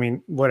 Honestly, I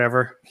mean,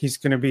 whatever. He's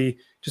going to be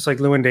just like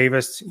Lewin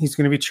Davis. He's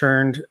going to be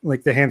churned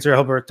like the Hanser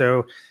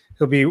Alberto.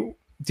 He'll be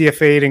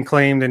DFA'd and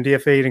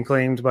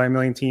claimed by a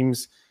million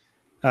teams.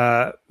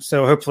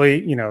 So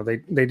hopefully, you know, they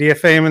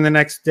DFA him in the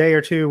next day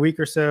or two, week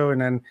or so, and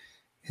then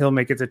he'll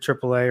make it to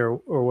AAA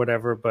or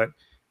whatever. But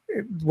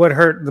what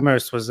hurt the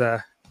most was,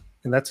 and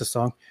that's a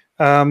song,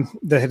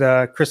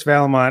 that Chris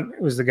Vallimont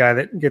was the guy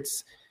that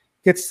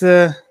gets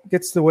the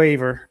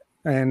waiver.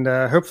 And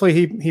hopefully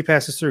he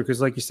passes through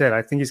because, like you said,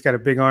 I think he's got a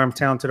big arm,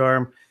 talented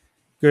arm,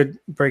 good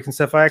breaking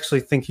stuff. I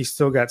actually think he's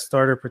still got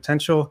starter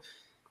potential.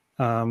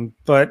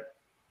 But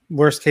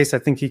worst case, I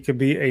think he could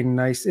be a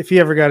nice – if he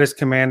ever got his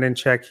command in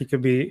check, he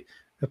could be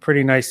a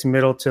pretty nice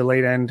middle to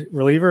late-end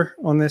reliever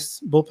on this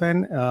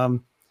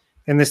bullpen.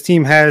 And this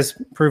team has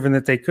proven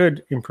that they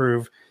could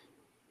improve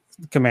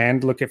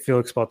command. Look at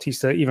Felix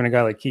Bautista, even a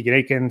guy like Keegan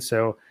Aiken.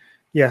 So,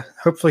 yeah,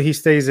 hopefully he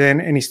stays in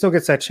and he still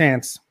gets that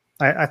chance.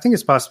 I think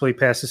it's possible he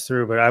passes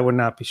through, but I would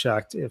not be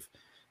shocked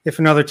if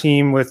another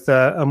team with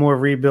a more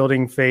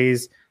rebuilding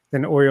phase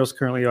than Orioles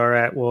currently are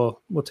at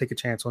will take a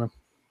chance on him.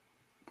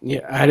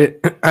 Yeah,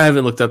 I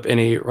haven't looked up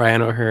any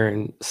Ryan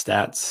O'Hearn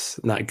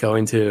stats. Not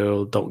going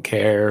to. Don't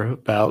care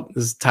about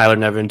this. Tyler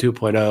Nevin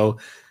 2.0,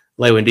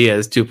 Lewin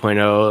Diaz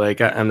 2.0.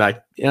 Like I'm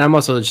not, and I'm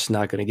also just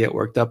not going to get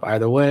worked up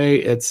either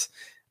way.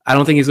 I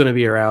don't think he's going to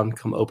be around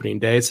come opening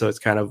day, so it's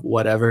kind of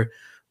whatever.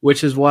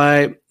 Which is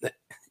why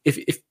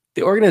if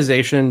the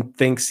organization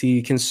thinks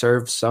he can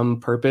serve some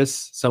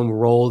purpose, some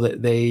role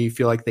that they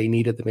feel like they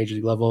need at the major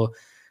league level,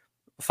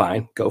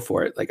 fine, go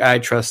for it. Like I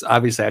trust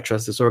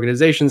this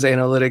organization's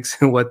analytics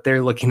and what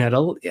they're looking at a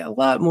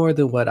lot more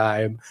than what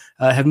I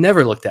have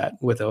never looked at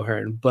with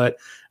O'Hearn. But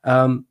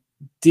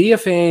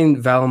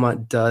DFAing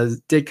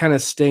Vallimont did kind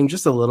of sting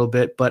just a little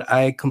bit, but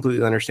I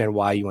completely understand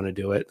why you want to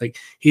do it. Like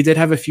he did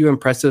have a few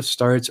impressive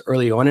starts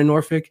early on in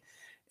Norfolk.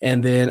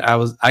 And then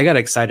I got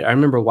excited. I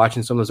remember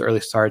watching some of those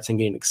early starts and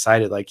getting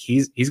excited. Like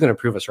he's going to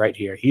prove us right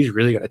here. He's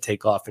really going to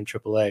take off in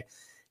AAA.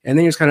 And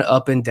then he was kind of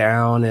up and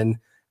down. And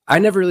I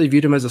never really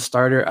viewed him as a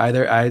starter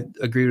either. I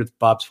agreed with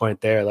Bob's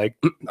point there. Like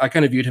I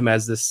kind of viewed him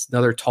as this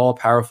another tall,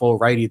 powerful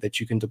righty that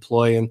you can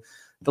deploy in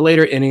the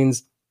later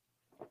innings.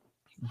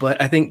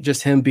 But I think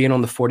just him being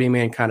on the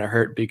 40-man kind of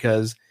hurt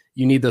because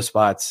you need those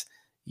spots.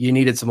 You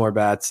needed some more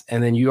bats.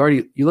 And then you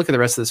look at the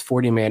rest of this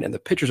 40-man and the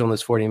pitchers on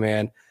this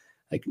 40-man.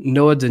 Like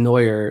Noah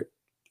Denoyer,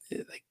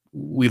 like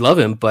we love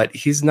him, but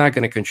he's not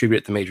going to contribute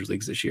at the major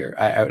leagues this year.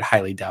 I would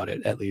highly doubt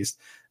it, at least.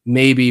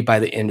 Maybe by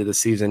the end of the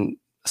season,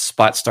 a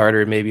spot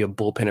starter, maybe a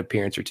bullpen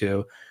appearance or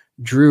two.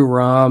 Drew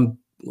Rom,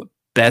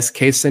 best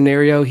case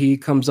scenario, he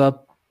comes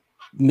up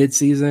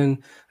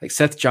mid-season. Like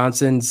Seth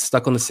Johnson's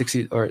stuck on the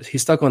 60, or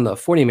he's stuck on the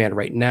 40-man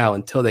right now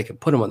until they can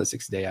put him on the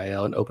 60-day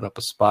IL and open up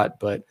a spot.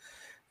 But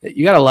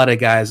you got a lot of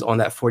guys on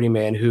that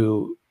 40-man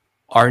who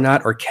are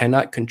not or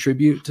cannot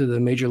contribute to the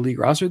major league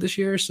roster this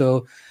year.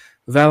 So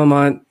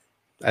Vallimont,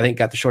 I think,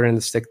 got the short end of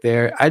the stick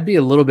there. I'd be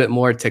a little bit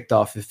more ticked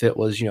off if it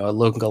was, a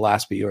Logan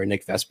Gillespie or a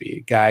Nick Vespi,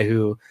 a guy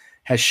who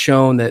has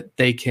shown that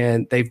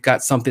they've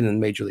got something in the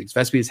major leagues.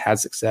 Vespi has had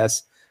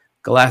success.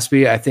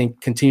 Gillespie, I think,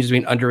 continues to be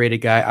an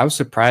underrated guy. I was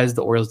surprised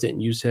the Orioles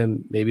didn't use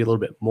him maybe a little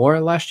bit more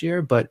last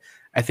year, but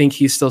I think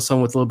he's still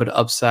someone with a little bit of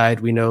upside.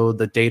 We know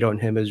the data on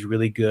him is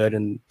really good,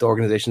 and the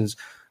organization's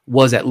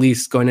was at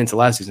least going into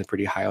last season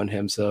pretty high on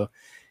him. So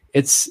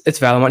it's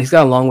Vallimont. He's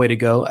got a long way to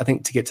go, I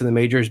think, to get to the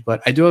majors,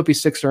 but I do hope he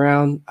sticks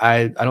around.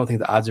 I don't think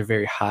the odds are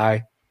very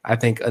high. I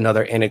think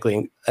another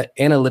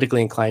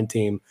analytically inclined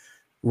team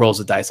rolls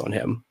the dice on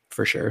him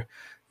for sure.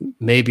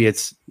 Maybe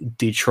it's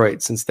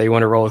Detroit, since they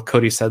want to roll with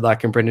Cody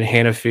Sedlock and Brendan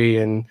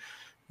Hanafy and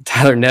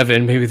Tyler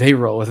Nevin. Maybe they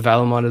roll with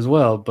Vallimont as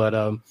well. But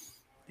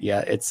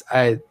it's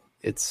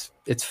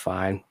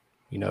fine.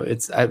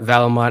 It's at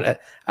Vallimont.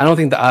 I don't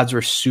think the odds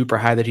were super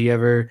high that he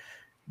ever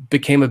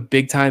became a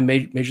big time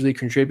major league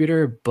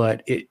contributor,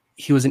 but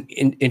he was an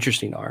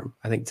interesting arm,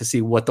 I think, to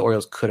see what the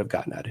Orioles could have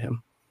gotten out of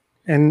him.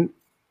 And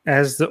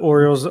as the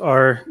Orioles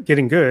are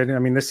getting good, I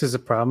mean, this is a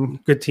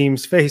problem good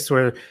teams face,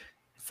 where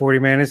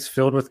 40-man is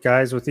filled with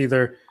guys with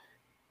either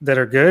that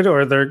are good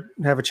or they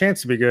have a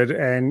chance to be good,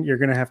 and you're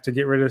going to have to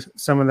get rid of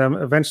some of them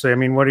eventually. I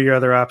mean, what are your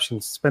other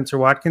options? Spencer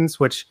Watkins,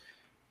 which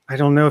I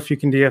don't know if you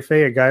can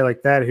DFA a guy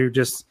like that who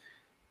just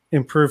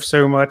improved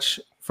so much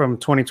from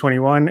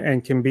 2021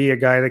 and can be a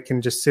guy that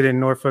can just sit in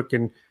Norfolk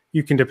and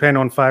you can depend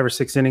on 5 or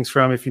 6 innings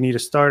from if you need a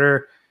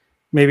starter.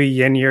 Maybe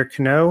Yennier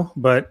Cano,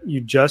 but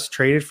you just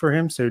traded for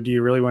him. So do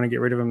you really want to get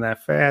rid of him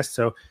that fast?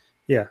 So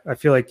yeah, I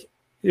feel like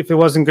if it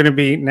wasn't going to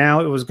be now,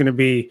 it was going to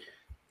be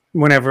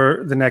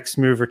whenever the next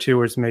move or two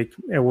was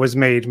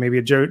made, maybe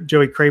a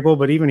Joey Crable,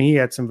 but even he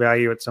had some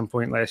value at some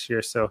point last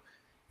year. So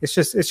it's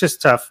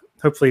just tough.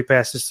 Hopefully he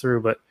passes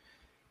through, but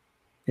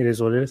it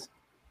is what it is.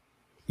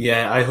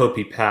 Yeah, I hope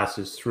he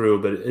passes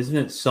through, but isn't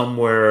it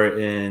somewhere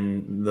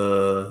in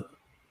the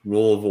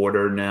rule of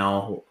order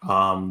now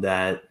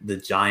that the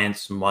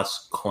Giants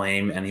must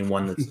claim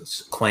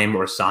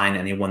or sign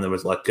anyone that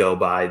was let go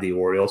by the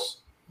Orioles?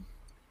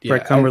 Yeah,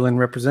 Brett Cumberland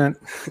represent.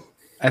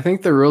 I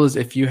think the rule is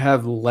if you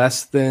have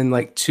less than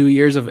 2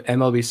 years of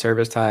MLB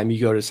service time, you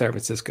go to San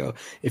Francisco.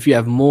 If you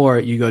have more,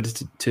 you go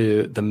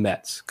to the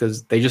Mets,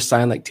 because they just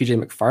signed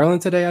TJ McFarland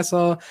today, I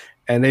saw,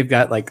 and they've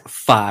got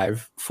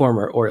 5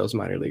 former Orioles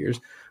minor leaguers,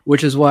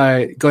 which is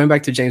why, going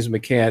back to James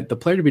McCann, the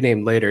player to be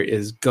named later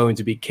is going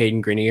to be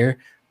Caden Grenier,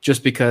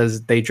 just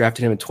because they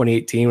drafted him in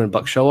 2018 when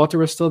Buck Showalter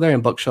was still there,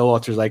 and Buck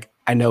Showalter's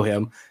I know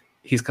him.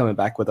 He's coming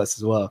back with us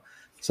as well.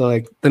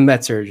 So the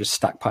Mets are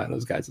just stockpiling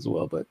those guys as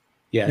well. But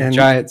yeah, the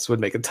Giants would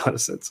make a ton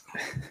of sense.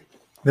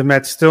 The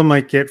Mets still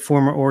might get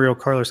former Oriole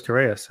Carlos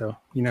Correa, so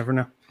you never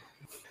know.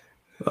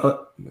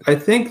 I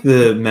think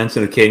the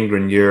mention of Caden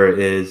Grenier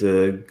is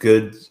a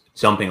good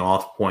jumping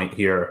off point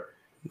here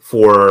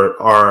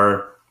for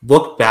our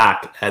look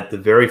back at the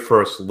very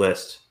first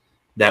list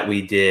that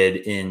we did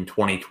in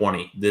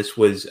 2020. This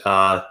was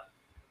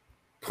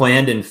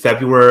planned in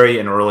February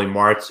and early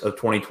March of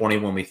 2020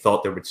 when we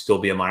thought there would still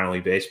be a minor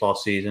league baseball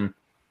season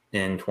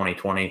in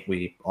 2020.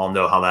 We all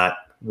know how that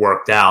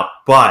worked out,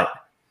 but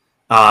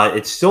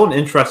it's still an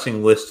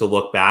interesting list to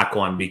look back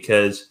on,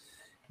 because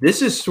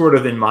this is sort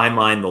of, in my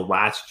mind, the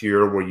last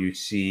year where you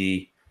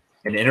see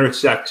an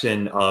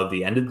intersection of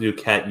the end of the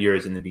Duquette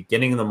years and the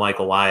beginning of the Mike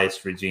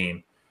Elias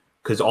regime,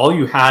 because all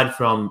you had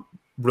from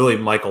really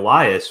Mike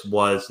Elias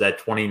was that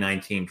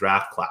 2019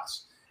 draft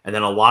class. And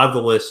then a lot of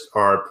the lists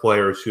are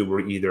players who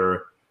were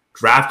either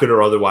drafted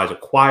or otherwise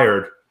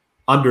acquired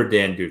under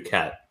Dan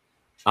Duquette.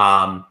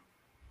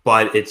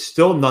 But it's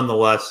still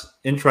nonetheless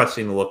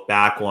interesting to look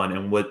back on.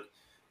 And what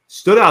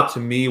stood out to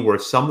me were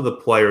some of the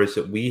players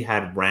that we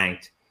had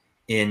ranked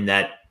in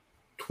that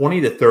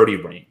 20 to 30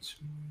 range.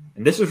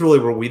 And this is really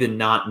where we did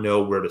not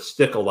know where to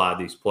stick a lot of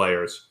these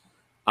players.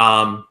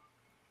 And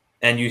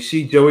you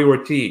see Joey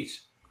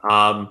Ortiz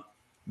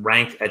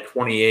ranked at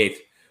 28th,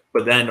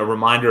 but then a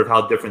reminder of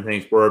how different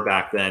things were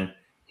back then.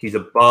 He's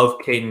above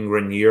Caden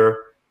Grenier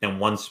and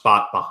one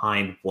spot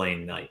behind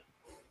Blaine Knight.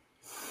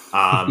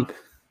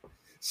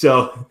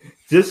 So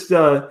just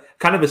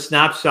kind of a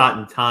snapshot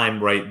in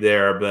time right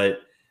there,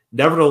 but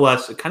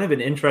nevertheless, kind of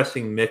an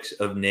interesting mix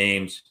of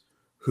names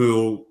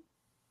who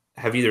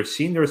have either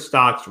seen their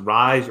stocks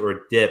rise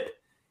or dip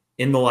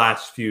in the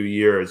last few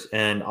years.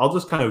 And I'll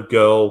just kind of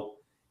go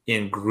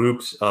in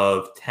groups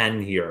of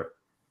 10 here,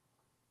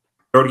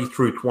 30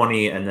 through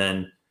 20, and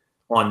then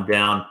on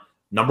down.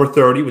 Number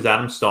 30 was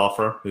Adam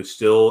Stauffer, who's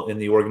still in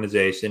the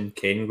organization.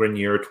 Caden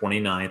Grenier,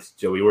 29th.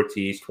 Joey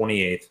Ortiz,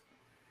 28th.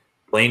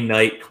 Blaine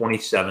Knight,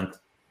 27th.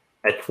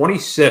 At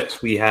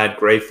 26, we had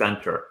Gray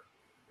Fenter,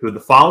 who the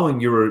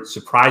following year would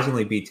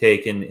surprisingly be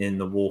taken in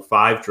the Rule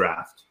 5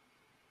 draft,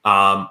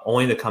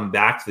 only to come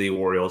back to the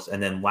Orioles.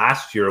 And then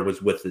last year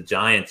was with the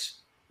Giants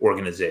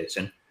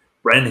organization.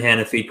 Brendan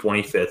Hanafy,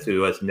 25th,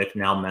 who, as Nick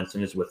now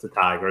mentioned, is with the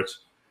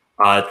Tigers.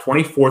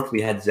 24th,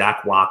 we had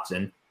Zach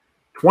Watson.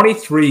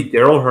 23,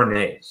 Daryl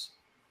Hernandez.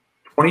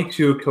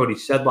 22, Cody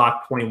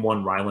Sedlock.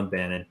 21, Rylan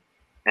Bannon.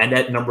 And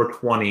at number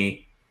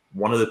 20,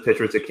 one of the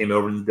pitchers that came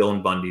over in the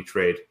Dylan Bundy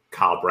trade,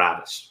 Kyle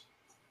Bradish.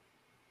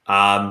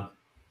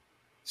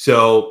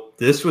 So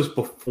this was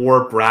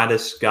before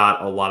Bradish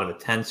got a lot of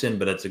attention,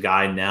 but it's a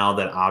guy now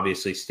that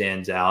obviously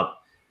stands out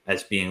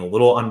as being a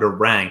little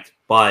underranked,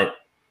 but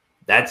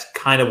that's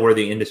kind of where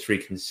the industry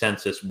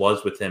consensus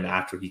was with him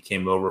after he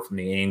came over from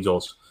the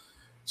Angels.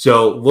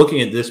 So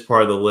looking at this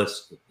part of the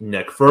list,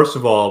 Nick, first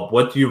of all,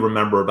 what do you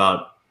remember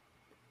about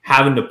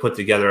having to put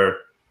together,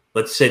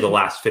 let's say, the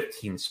last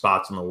 15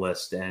 spots on the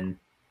list, and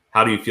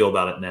how do you feel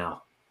about it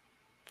now?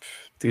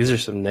 These are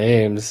some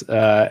names.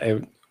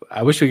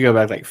 I wish we could go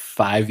back like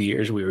 5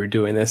 years. We were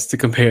doing this to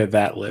compare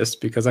that list,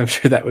 because I'm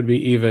sure that would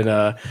be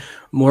even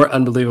more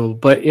unbelievable.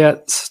 But yeah,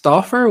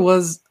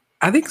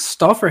 I think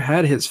Stauffer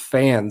had his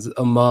fans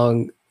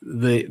among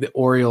the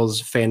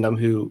Orioles fandom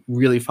who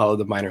really followed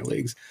the minor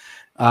leagues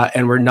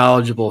and were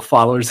knowledgeable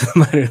followers of the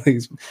minor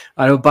leagues.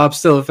 I know Bob's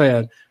still a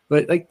fan,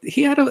 but like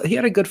he had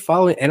a good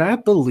following, and I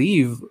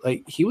believe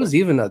like he was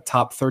even a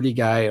top 30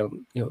 guy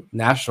on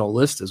national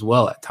list as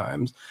well at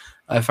times,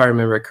 if I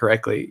remember it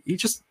correctly.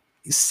 He's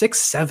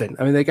 6'7".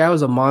 I mean, the guy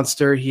was a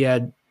monster. He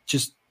had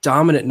just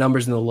dominant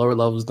numbers in the lower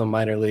levels of the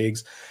minor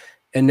leagues.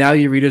 And now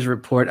you read his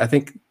report. I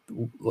think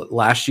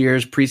last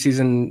year's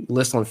preseason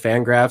list on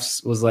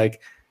Fangraphs was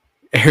like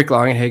Eric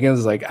Longenhagen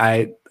was like,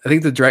 I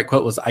think the direct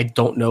quote was, "I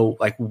don't know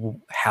like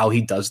how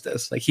he does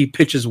this. Like he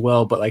pitches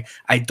well, but like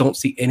I don't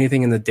see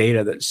anything in the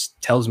data that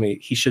tells me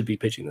he should be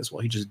pitching this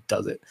well. He just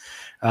does it."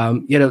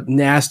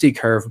 Nasty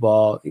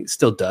curveball. He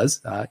still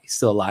does. He's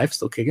still alive,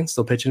 still kicking,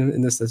 still pitching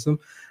in this system.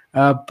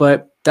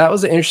 But that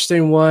was an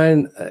interesting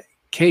one.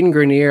 Caden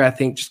Grenier, I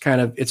think, just kind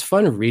of, it's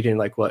fun reading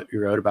like what you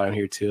wrote about him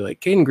here too. Like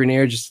Caden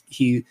Grenier,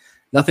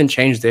 nothing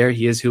changed there.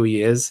 He is who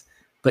he is.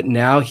 But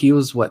now he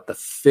was the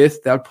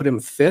fifth? That would put him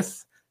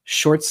fifth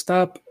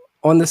shortstop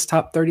on this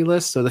top 30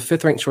 list. So the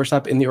fifth ranked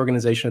shortstop in the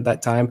organization at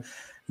that time.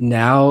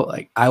 Now,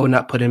 like I would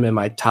not put him in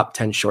my top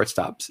 10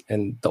 shortstops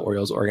in the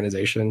Orioles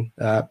organization,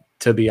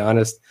 to be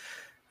honest.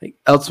 Like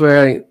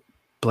elsewhere,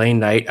 Blaine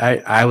Knight,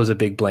 I was a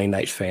big Blaine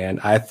Knight fan.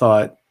 I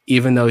thought,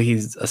 even though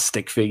he's a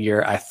stick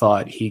figure, I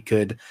thought he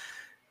could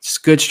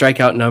just good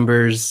strikeout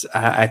numbers.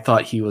 I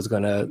thought he was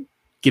going to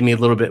give me a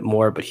little bit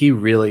more, but he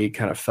really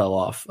kind of fell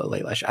off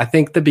late last year. I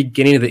think the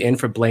beginning of the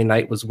end for Blaine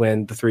Knight was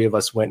when the three of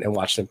us went and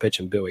watched him pitch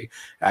in Bowie.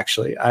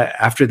 Actually,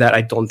 after that,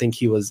 I don't think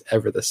he was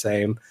ever the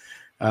same.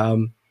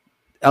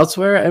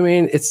 Elsewhere, I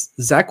mean, it's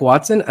Zach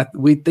Watson.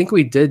 We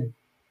did.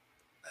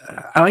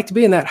 I like to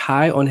be in that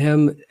high on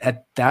him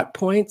at that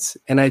point.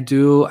 And I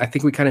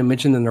think we kind of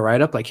mentioned in the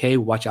write-up, like, hey,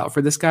 watch out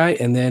for this guy.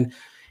 And then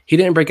he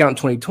didn't break out in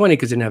 2020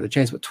 because he didn't have the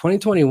chance. But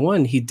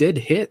 2021, he did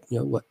hit,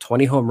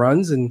 20 home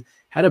runs and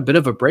had a bit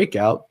of a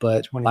breakout.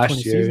 But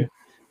last year,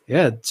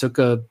 took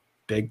a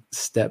big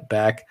step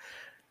back.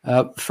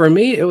 For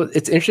me,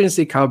 it's interesting to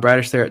see Kyle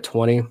Bradish there at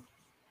 20.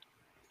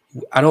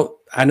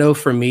 I know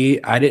for me,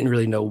 I didn't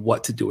really know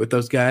what to do with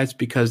those guys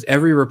because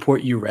every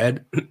report you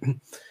read –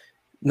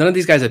 none of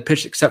these guys had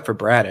pitched except for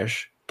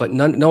Bradish, but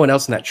no one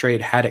else in that trade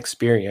had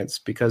experience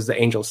because the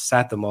Angels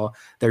sat them all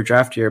their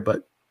draft year.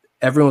 But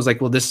everyone was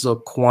like, well, this is a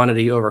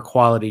quantity over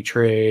quality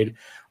trade.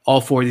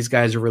 All four of these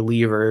guys are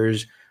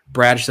relievers.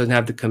 Bradish doesn't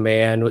have the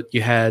command.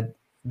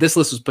 This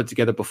list was put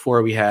together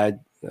before we had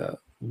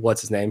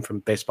what's his name from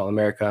Baseball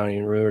America? I don't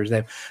even remember his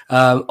name.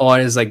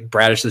 On is like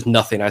Bradish is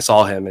nothing. I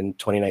saw him in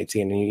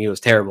 2019 and he was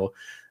terrible.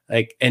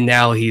 And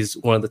now he's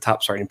one of the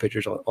top starting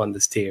pitchers on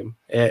this team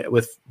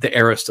with the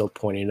arrow still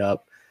pointing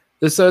up.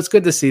 So it's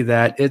good to see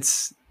that.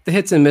 It's the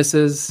hits and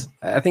misses.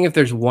 I think if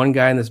there's one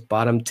guy in this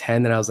bottom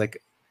 10 that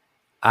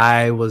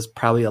I was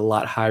probably a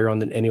lot higher on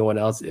than anyone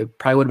else, it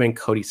probably would have been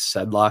Cody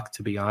Sedlock,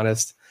 to be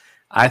honest.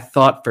 I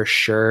thought for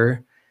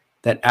sure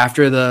that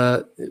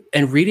after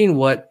reading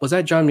what was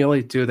that John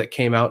Muley too that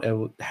came out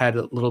and had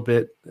a little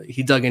bit,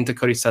 he dug into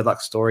Cody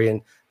Sedlock's story,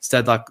 and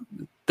Sedlock,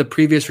 the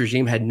previous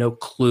regime had no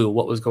clue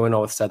what was going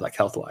on with Sedlock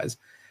health-wise.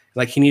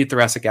 Like he needed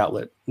thoracic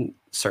outlet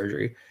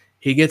surgery.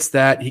 He gets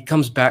that. He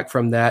comes back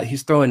from that.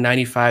 He's throwing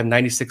 95,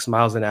 96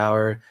 miles an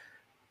hour,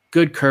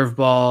 good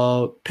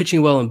curveball,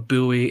 pitching well in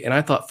Bowie. And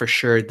I thought for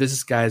sure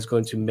this guy is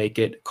going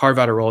to carve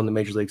out a role in the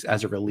major leagues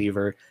as a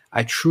reliever.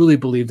 I truly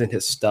believed in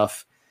his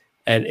stuff,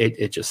 and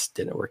it just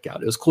didn't work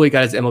out. It was cool. He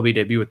got his MLB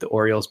debut with the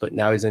Orioles, but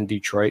now he's in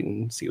Detroit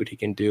and see what he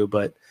can do.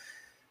 But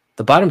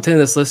the bottom 10 of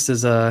this list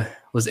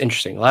was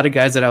interesting. A lot of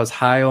guys that I was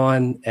high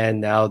on, and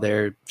now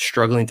they're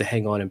struggling to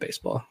hang on in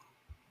baseball.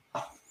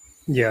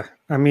 Yeah,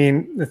 I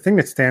mean, the thing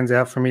that stands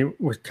out for me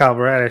with Kyle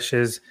Bradish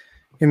is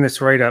in this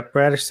write-up,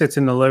 Bradish sits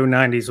in the low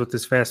 90s with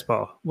his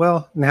fastball.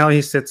 Well, now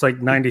he sits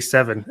like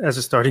 97 as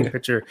a starting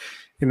pitcher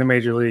in the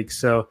major leagues.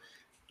 So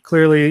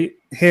clearly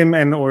him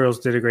and the Orioles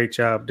did a great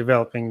job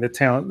developing the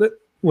talent that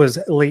was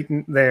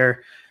latent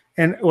there.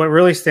 And what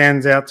really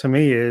stands out to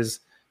me is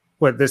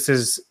this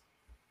is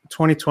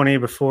 2020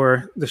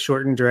 before the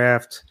shortened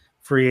draft,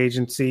 free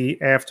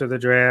agency after the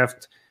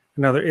draft,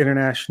 another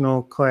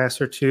international class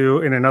or two,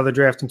 and another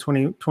draft in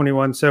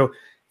 2021. So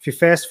if you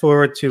fast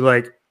forward to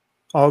like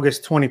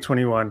August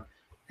 2021,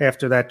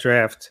 after that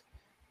draft,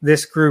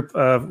 this group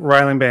of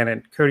Rylan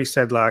Bannon, Cody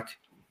Sedlock,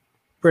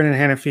 Brennan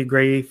Hannafy,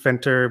 Gray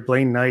Fenter,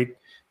 Blaine Knight,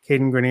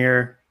 Caden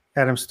Grenier,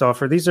 Adam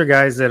Stauffer, these are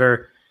guys that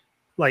are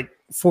like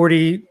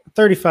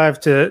 35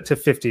 to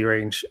 50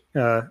 range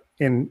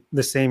in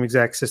the same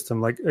exact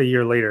system like a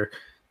year later,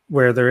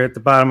 where they're at the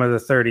bottom of the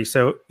 30.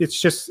 So it's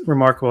just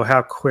remarkable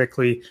how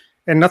quickly,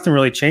 and nothing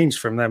really changed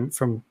from them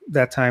from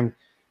that time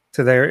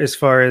to there as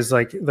far as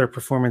like their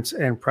performance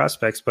and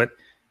prospects. But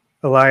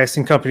Elias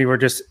and company were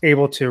just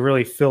able to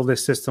really fill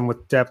this system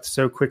with depth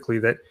so quickly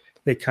that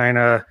they kind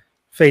of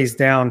phased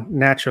down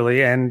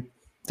naturally. And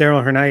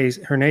Daryl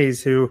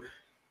Hernandez, who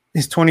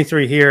is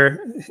 23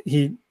 here,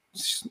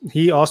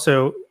 he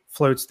also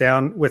floats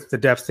down with the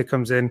depth that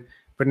comes in,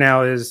 but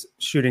now is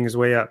shooting his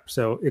way up.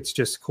 So it's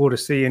just cool to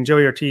see. And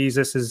Joey Ortiz,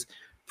 this is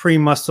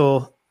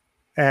pre-muscle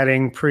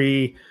adding,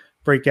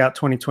 pre-breakout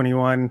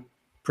 2021,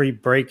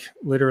 pre-break,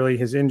 literally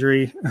his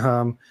injury.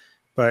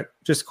 But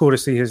just cool to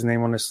see his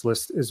name on this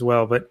list as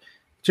well. But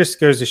just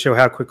goes to show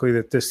how quickly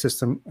that this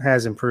system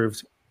has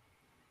improved.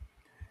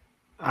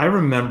 I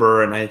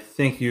remember, and I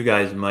think you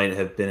guys might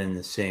have been in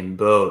the same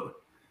boat,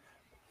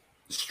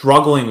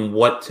 struggling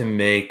what to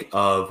make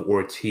of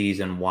Ortiz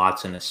and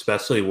Watson,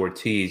 especially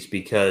Ortiz,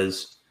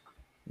 because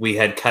we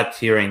had kept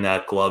hearing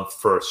that glove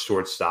first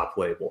shortstop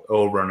label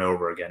over and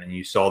over again. And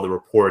you saw the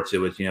reports. It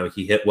was,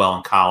 he hit well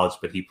in college,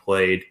 but he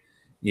played,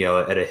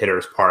 at a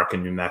hitter's park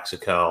in New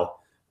Mexico.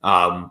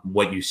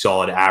 What you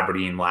saw at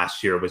Aberdeen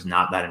last year was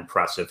not that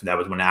impressive. That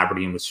was when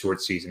Aberdeen was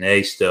short season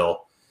A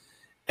still.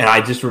 And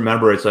I just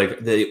remember it's like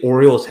the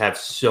Orioles have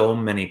so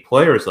many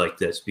players like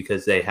this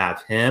because they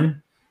have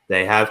him,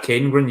 they have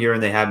Caden Grenier,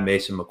 and they have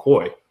Mason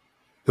McCoy,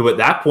 who at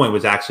that point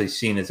was actually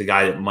seen as a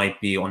guy that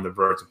might be on the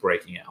verge of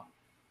breaking out.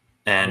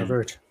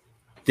 And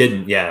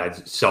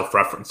didn't,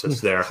 self-references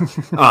there.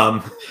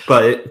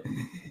 But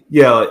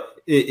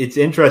it's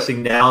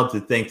interesting now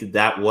to think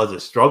that was a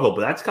struggle,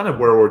 but that's kind of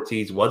where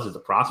Ortiz was as a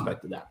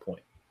prospect at that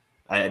point.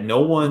 No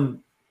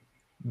one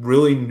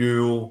really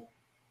knew.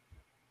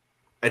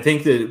 I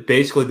think that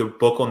basically the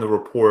book on the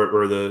report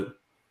or the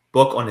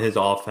book on his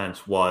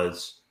offense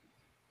was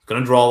going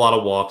to draw a lot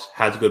of walks,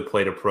 has a good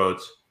plate approach,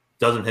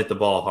 doesn't hit the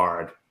ball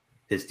hard.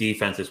 His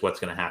defense is what's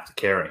going to have to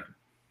carry him.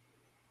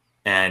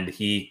 And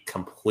he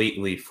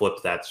completely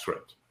flipped that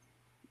script.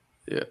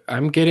 Yeah,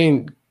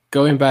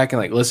 going back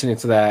and like listening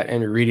to that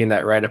and reading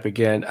that right up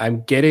again,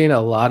 I'm getting a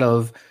lot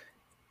of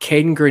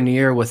Caden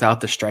Grenier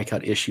without the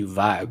strikeout issue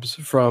vibes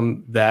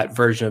from that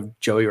version of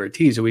Joey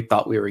Ortiz that we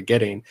thought we were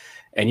getting.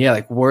 And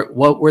what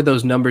were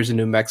those numbers in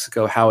New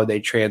Mexico? How would they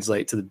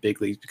translate to the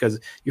big leagues? Because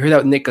you heard that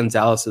with Nick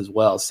Gonzalez as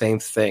well. Same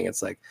thing.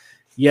 It's like,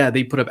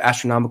 they put up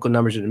astronomical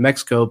numbers in New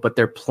Mexico, but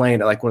they're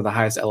playing at like one of the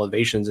highest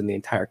elevations in the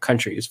entire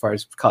country as far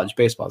as college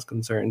baseball is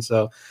concerned.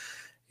 So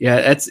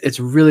it's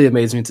really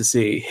amazing to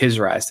see his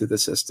rise through the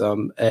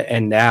system.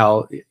 And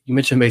now you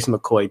mentioned Mason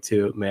McCoy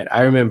too, man.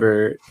 I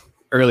remember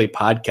early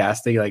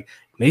podcasting, like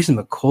Mason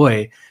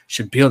McCoy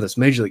should be on this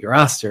major league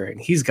roster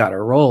and he's got a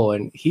role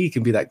and he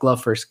can be that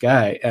glove first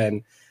guy.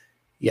 And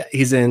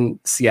he's in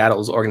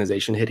Seattle's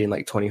organization hitting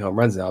like 20 home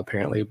runs now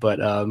apparently, but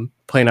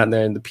playing out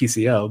there in the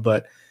PCO.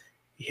 But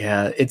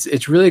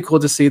it's really cool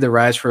to see the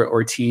rise for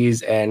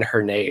Ortiz and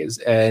Hernandez,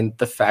 and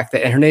the fact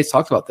that, and Hernandez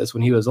talked about this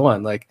when he was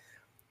on, like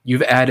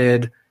you've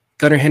added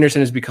Gunnar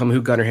Henderson has become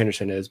who Gunnar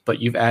Henderson is,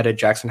 but you've added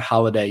Jackson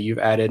Holliday, you've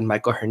added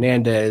Michael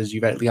Hernandez,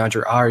 you've added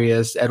Leandro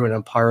Arias, Edwin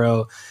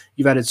Amparo,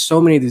 you've added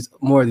so many of these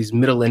more of these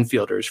middle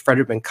infielders.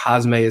 Frederick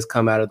Bencosme has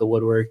come out of the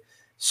woodwork.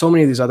 So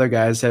many of these other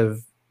guys have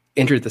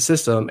entered the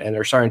system and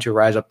are starting to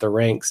rise up the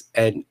ranks,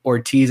 and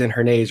Ortiz and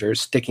Hernandez are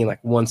sticking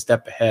like one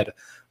step ahead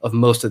of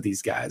most of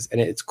these guys,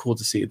 and it's cool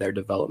to see their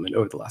development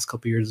over the last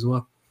couple of years as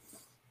well.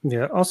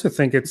 Yeah, I also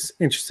think it's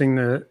interesting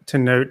to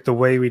note the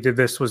way we did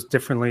this was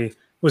different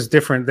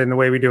than the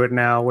way we do it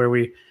now, where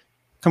we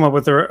come up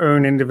with our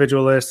own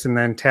individual lists and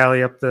then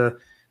tally up the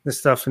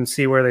stuff and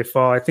see where they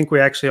fall. I think we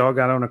actually all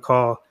got on a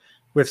call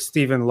with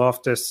Stephen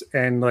Loftus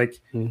and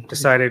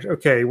decided,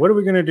 okay, what are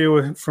we going to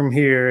do from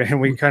here?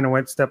 And we kind of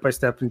went step by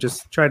step and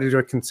just tried to do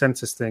a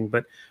consensus thing,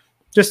 but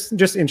just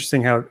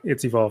interesting how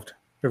it's evolved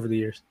over the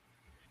years.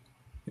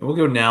 We'll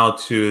go now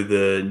to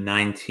the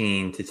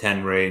 19 to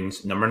 10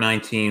 range. Number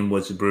 19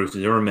 was Bruce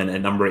Zimmerman,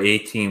 and number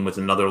 18 was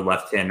another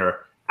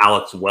left-hander,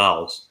 Alex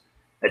Wells.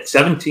 At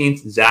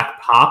 17th, Zach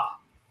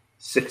Pop.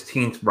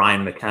 16th,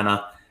 Ryan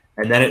McKenna.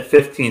 And then at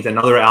 15th,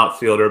 another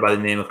outfielder by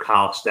the name of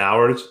Kyle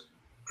Stowers.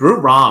 Drew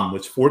Rom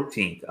was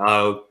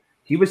 14th.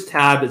 He was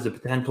tabbed as a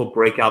potential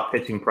breakout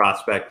pitching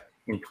prospect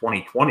in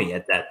 2020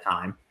 at that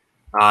time.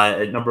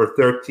 At number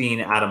 13,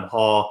 Adam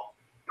Hall.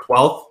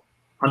 12th,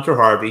 Hunter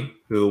Harvey,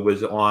 who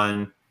was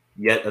on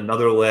yet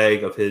another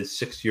leg of his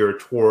 6-year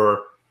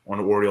tour on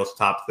the Orioles'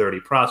 top 30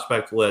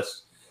 prospect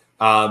list.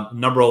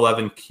 Number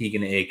 11,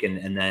 Keegan Aiken,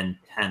 and then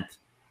 10th,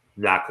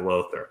 Zach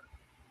Lothar.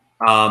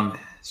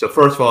 So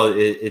first of all,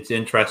 it's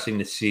interesting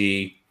to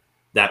see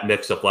that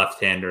mix of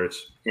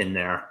left-handers in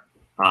there,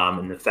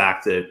 and the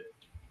fact that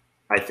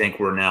I think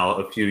we're now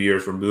a few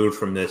years removed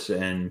from this,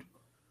 and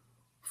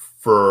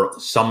for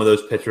some of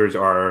those pitchers,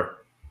 our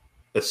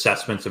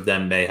assessments of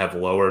them may have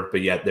lowered,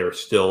 but yet they're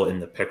still in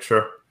the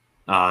picture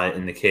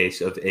in the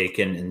case of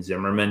Aiken and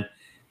Zimmerman.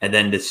 And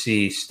then to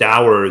see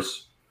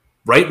Stowers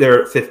right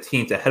there at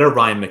 15th ahead of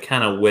Ryan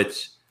McKenna,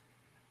 which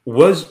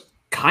was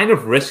kind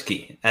of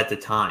risky at the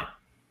time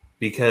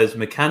because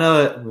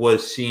McKenna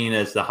was seen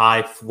as the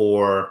high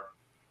floor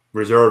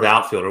reserve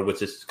outfielder,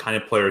 which is the kind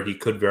of player he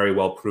could very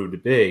well prove to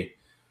be.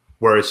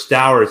 Whereas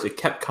Stowers, it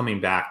kept coming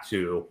back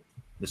to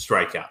the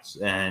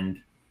strikeouts. And,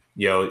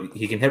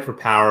 he can hit for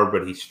power,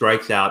 but he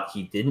strikes out.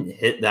 He didn't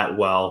hit that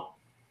well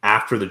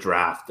after the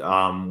draft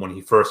when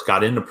he first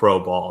got into pro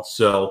ball.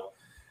 So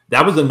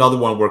that was another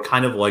one where,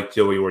 kind of like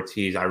Joey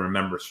Ortiz, I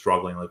remember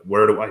struggling. Like,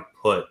 where do I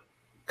put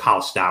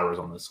Kyle Stowers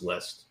on this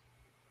list?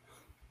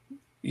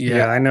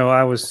 Yeah, I know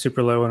I was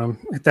super low on him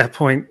at that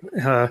point.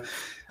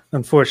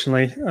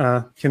 Unfortunately,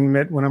 can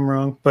admit when I'm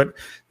wrong. But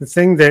the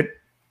thing that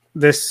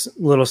this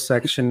little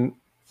section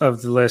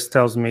of the list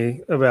tells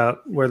me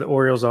about where the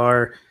Orioles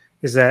are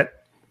is that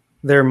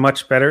they're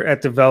much better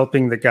at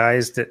developing the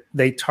guys that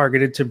they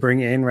targeted to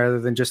bring in rather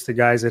than just the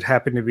guys that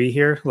happen to be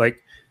here.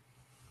 Like,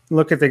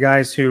 look at the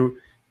guys who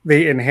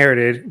they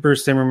inherited: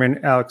 Bruce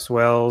Zimmerman, Alex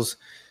Wells,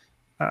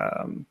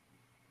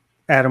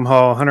 Adam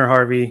Hall, Hunter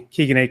Harvey,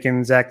 Keegan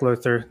Aiken, Zach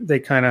Lothar. They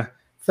kind of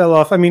fell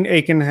off. I mean,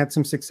 Aiken had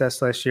some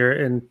success last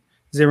year, and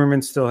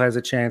Zimmerman still has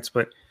a chance,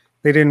 but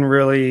they didn't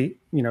really,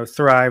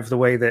 thrive the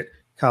way that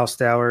Kyle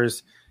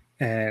Stowers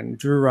and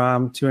Drew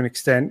Rom to an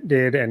extent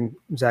did, and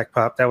Zach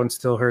Pop. That one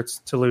still hurts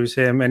to lose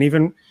him. And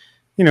even,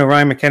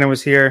 Ryan McKenna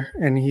was here,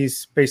 and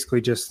he's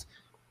basically just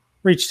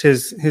reached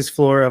his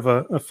floor of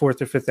a fourth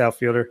or fifth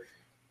outfielder.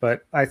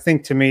 But I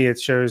think, to me,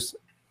 it shows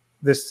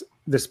this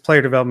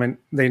player development.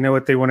 They know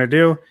what they want to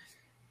do,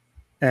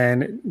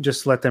 and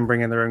just let them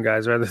bring in their own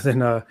guys rather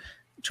than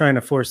trying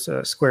to force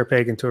a square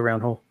peg into a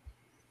round hole.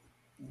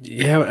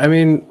 Yeah, I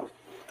mean,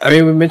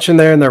 we mentioned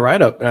there in the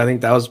write-up, and I think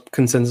that was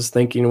consensus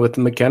thinking with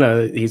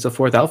McKenna. He's a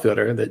fourth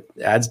outfielder that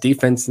adds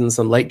defense and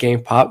some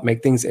late-game pop,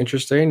 make things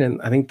interesting, and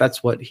I think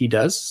that's what he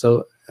does.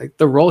 So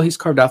the role he's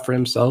carved out for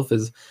himself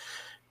is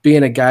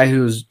being a guy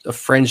who's a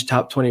fringe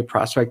top 20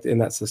 prospect in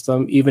that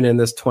system, even in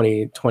this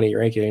 2020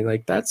 ranking.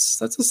 Like, that's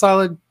a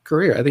solid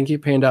career. I think he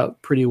panned out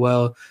pretty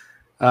well.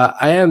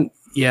 I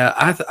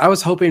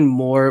was hoping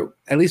more,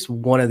 at least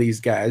one of these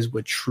guys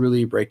would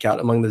truly break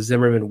out among the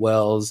Zimmerman,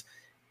 Wells,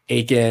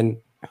 Aiken,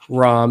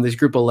 Rom, this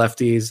group of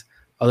lefties.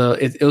 Although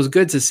it was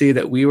good to see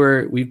that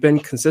we've been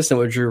consistent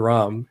with Drew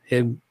Rom,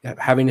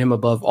 having him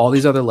above all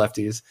these other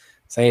lefties,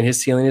 saying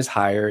his ceiling is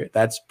higher.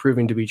 That's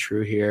proving to be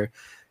true here.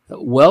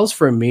 Wells,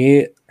 for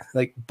me,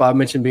 like Bob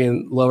mentioned,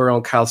 being lower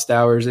on Kyle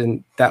Stowers,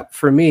 and that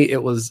for me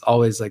it was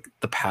always like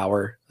the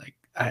power. Like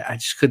I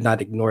just could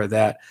not ignore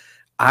that.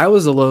 I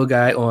was a low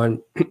guy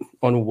on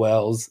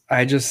Wells.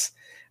 I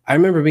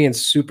remember being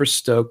super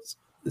stoked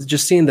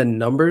just seeing the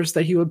numbers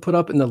that he would put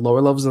up in the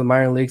lower levels of the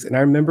minor leagues. And I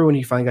remember when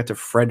he finally got to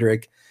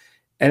Frederick,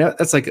 and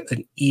that's like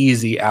an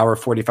easy hour,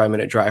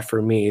 45-minute drive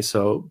for me.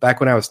 So back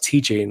when I was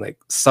teaching, like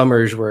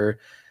summers were,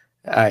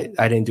 I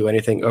didn't do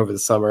anything over the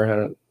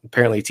summer.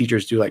 Apparently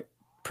teachers do like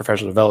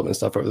professional development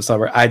stuff over the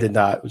summer. I did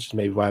not, which is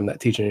maybe why I'm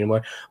not teaching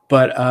anymore,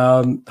 but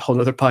whole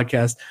nother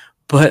podcast.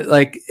 But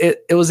like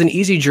it was an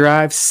easy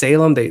drive.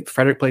 Salem,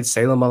 Frederick played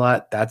Salem a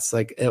lot. That's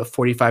like a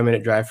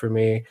 45-minute drive for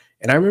me.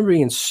 And I remember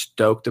being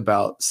stoked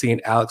about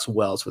seeing Alex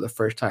Wells for the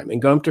first time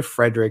and going up to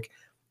Frederick.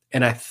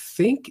 And I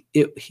think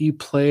he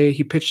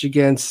pitched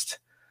against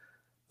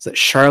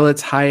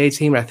Charlotte's high A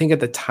team. And I think at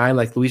the time,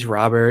 like Luis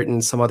Robert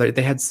and some other,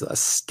 they had a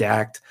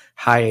stacked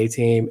high A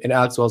team, and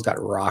Alex Wells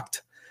got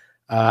rocked.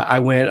 I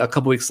went a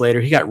couple weeks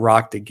later, he got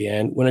rocked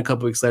again. Went a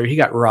couple weeks later, he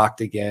got rocked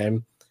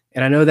again.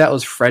 And I know that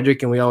was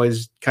Frederick, and we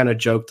always kind of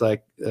joked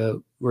like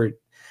we're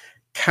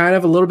kind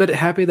of a little bit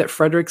happy that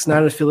Frederick's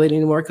not affiliated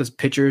anymore because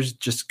pitchers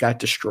just got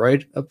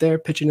destroyed up there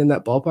pitching in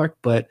that ballpark.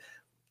 But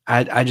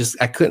I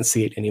couldn't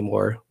see it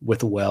anymore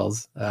with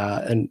Wells.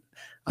 And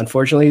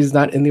unfortunately, he's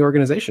not in the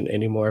organization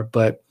anymore.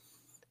 But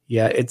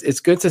yeah, it's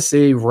good to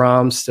see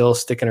Rom still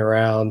sticking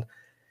around.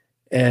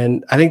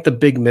 And I think the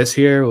big miss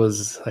here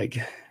was like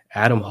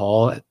Adam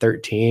Hall at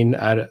 13.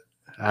 I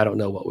don't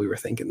know what we were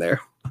thinking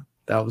there.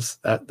 That's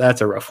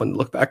a rough one to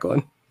look back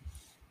on.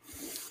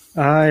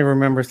 I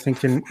remember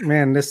thinking,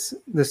 man, this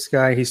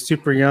guy, he's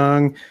super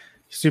young,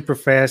 super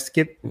fast,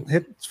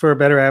 hits for a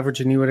better average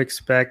than you would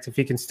expect. If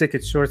he can stick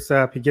at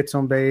shortstop, he gets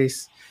on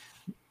base.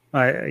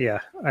 I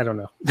don't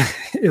know.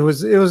 It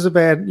was a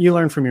bad. You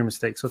learn from your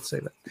mistakes. Let's say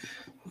that.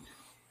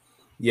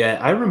 Yeah,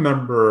 I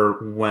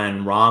remember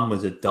when Rom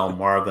was at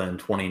Delmarva in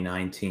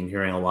 2019,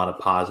 hearing a lot of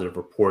positive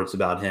reports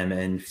about him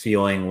and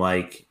feeling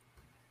like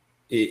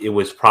it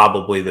was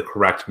probably the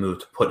correct move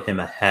to put him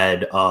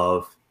ahead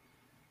of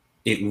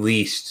at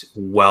least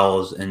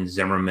Wells and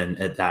Zimmerman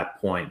at that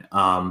point.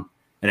 And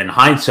in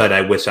hindsight,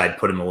 I wish I'd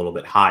put him a little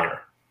bit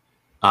higher.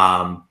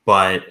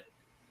 But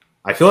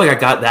I feel like I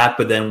got that.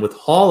 But then with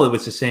Hall, it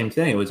was the same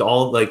thing. It was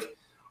all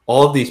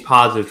of these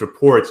positive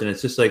reports. And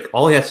it's just like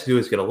all he has to do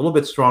is get a little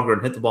bit stronger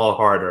and hit the ball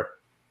harder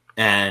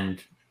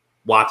and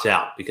watch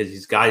out, because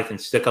he's a guy who can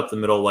stick up the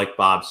middle, like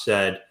Bob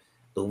said,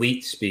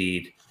 elite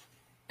speed.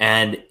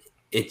 And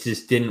it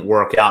just didn't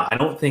work out. I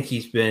don't think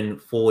he's been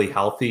fully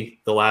healthy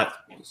the last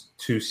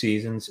 2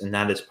 seasons, and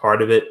that is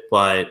part of it.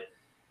 But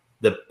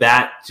the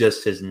bat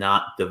just has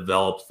not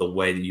developed the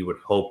way that you would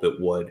hope it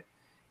would.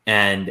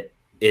 And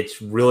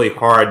it's really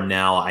hard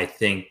now, I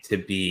think, to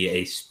be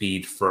a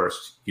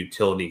speed-first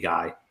utility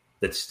guy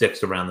that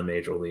sticks around the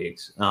major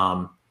leagues.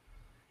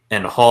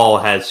 And Hall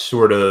has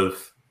sort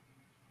of,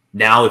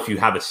 now if you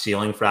have a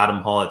ceiling for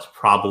Adam Hall, it's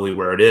probably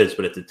where it is.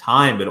 But at the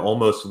time, it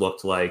almost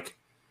looked like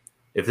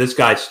if this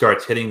guy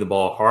starts hitting the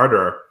ball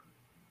harder,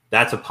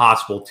 that's a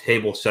possible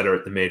table setter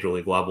at the major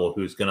league level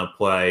who's going to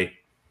play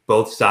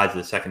both sides of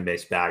the second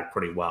base bag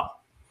pretty well.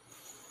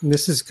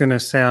 This is going to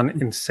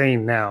sound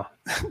insane now,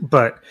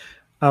 but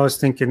I was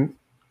thinking,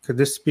 could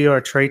this be our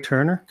Trey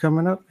Turner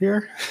coming up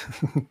here?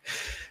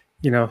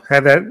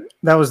 Had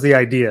that was the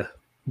idea,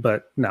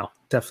 but no,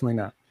 definitely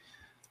not.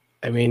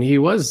 I mean, he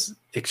was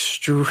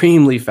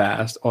extremely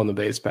fast on the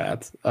base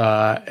paths.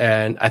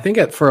 And I think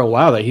for a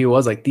while that he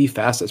was like the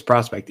fastest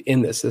prospect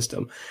in this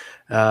system.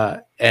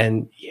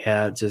 And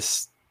yeah,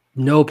 just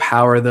no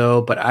power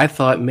though. But I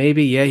thought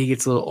maybe, he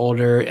gets a little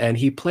older, and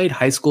he played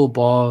high school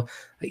ball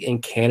in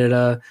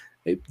Canada.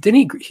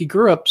 Didn't he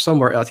grew up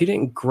somewhere else? He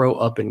didn't grow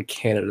up in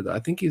Canada though. I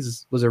think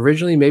was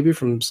originally maybe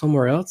from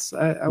somewhere else.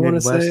 I want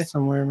to say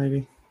somewhere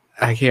maybe.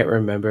 I can't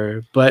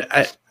remember, but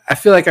I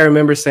feel like I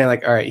remember saying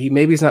like, all right,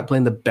 he's not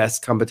playing the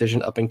best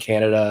competition up in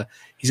Canada.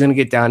 He's going to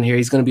get down here.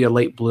 He's going to be a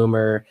late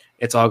bloomer.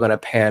 It's all going to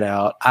pan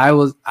out.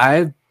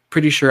 I'm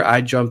pretty sure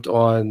I jumped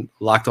on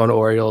Locked On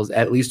Orioles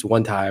at least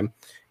one time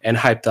and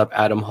hyped up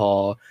Adam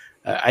Hall.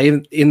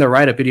 In the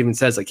write-up, it even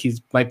says like he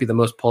might be the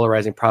most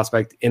polarizing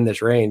prospect in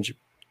this range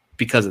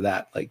because of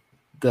that. Like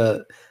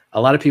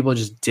a lot of people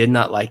just did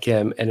not like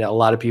him, and a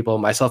lot of people,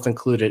 myself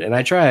included, and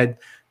I tried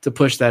to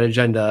push that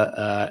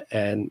agenda,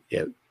 and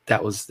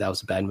that was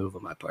a bad move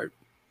on my part.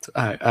 So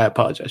I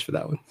apologize for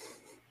that one.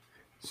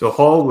 So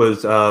Hall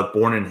was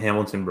born in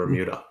Hamilton,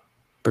 Bermuda.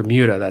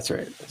 Bermuda, that's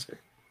right.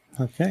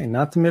 Okay,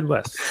 not the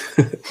Midwest.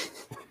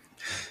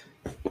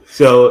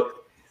 So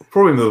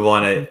before we move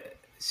on,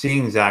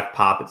 seeing Zach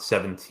Pop at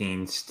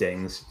 17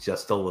 stings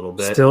just a little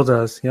bit. Still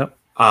does, yep.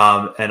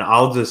 And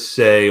I'll just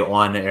say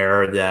on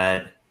air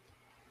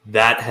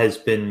that has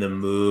been the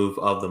move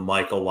of the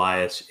Mike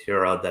Elias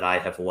era that I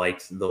have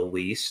liked the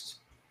least.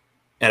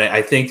 And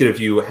I think that if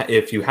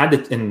you had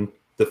to, and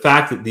the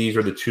fact that these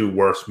are the 2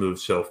 worst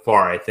moves so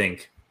far, I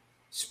think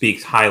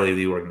speaks highly of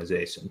the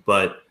organization.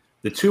 But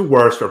the 2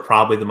 worst are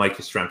probably the Mike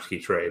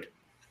Yastrzemski trade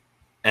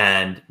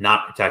and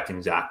not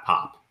protecting Zach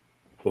Pop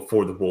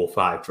before the Rule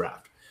 5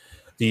 draft.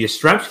 The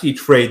Yastrzemski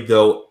trade,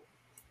 though,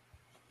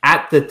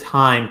 at the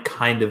time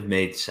kind of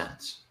made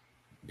sense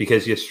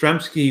because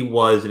Yastrzemski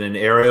was in an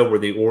area where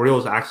the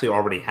Orioles actually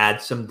already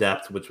had some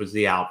depth, which was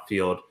the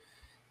outfield.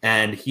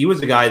 And he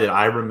was a guy that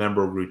I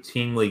remember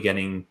routinely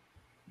getting,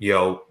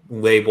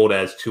 labeled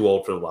as too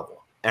old for the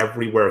level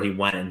everywhere he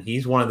went. And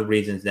he's one of the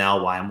reasons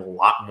now why I'm a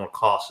lot more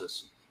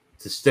cautious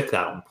to stick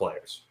that on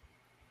players.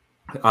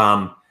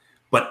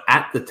 But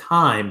at the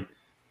time,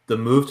 the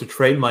move to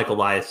trade Mike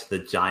Elias to the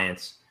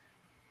Giants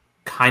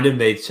kind of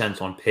made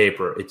sense on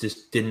paper. It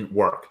just didn't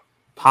work.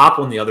 Pop,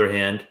 on the other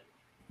hand,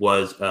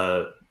 was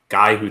a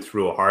guy who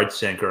threw a hard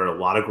sinker, a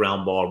lot of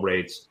ground ball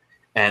rates,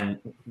 and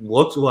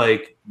looked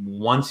like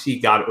once he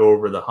got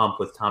over the hump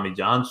with Tommy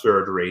John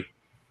surgery,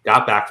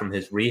 got back from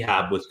his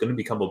rehab, was going to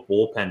become a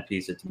bullpen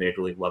piece at the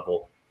major league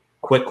level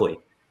quickly.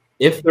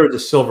 If there's a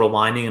silver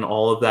lining in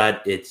all of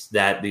that, it's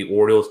that the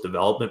Orioles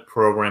development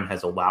program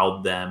has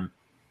allowed them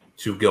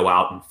to go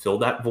out and fill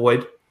that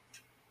void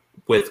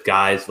with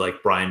guys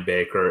like Brian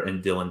Baker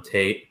and Dylan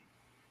Tate.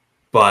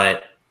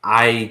 But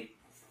I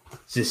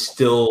just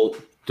still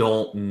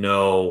don't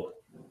know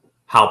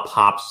how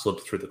Pop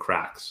slipped through the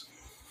cracks.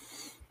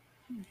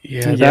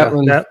 That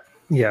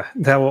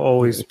will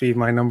always be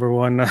my number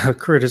one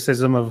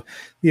criticism of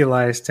the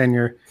Elias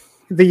tenure.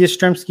 The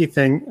Yastrzemski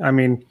thing, I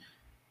mean,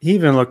 he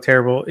even looked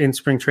terrible in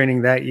spring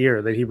training that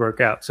year that he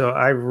broke out. So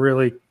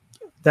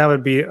that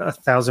would be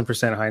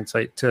 1,000%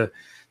 hindsight to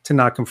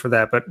knock him for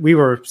that. But we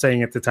were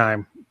saying at the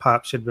time,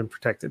 Pop should have been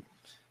protected.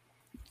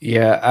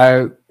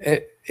 Yeah,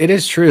 it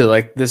is true.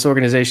 Like this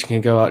organization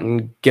can go out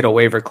and get a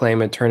waiver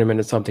claim and turn him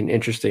into something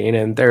interesting.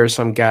 And there are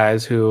some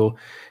guys who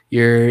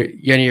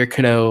your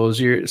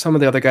Canoes, some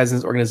of the other guys in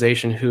this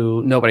organization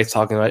who nobody's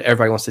talking about.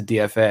 Everybody wants to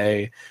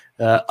DFA,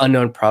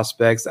 unknown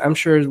prospects. I'm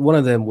sure one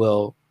of them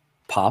will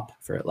pop,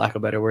 for lack of a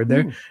better word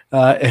there,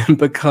 and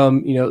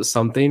become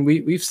something.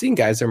 We've seen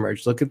guys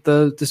emerge. Look at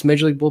this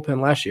major league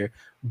bullpen last year.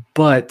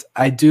 But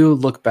I do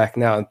look back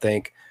now and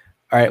think,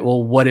 all right,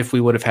 well, what if we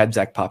would have had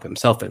Zach Pop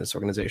himself in this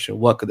organization?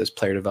 What could this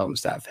player development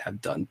staff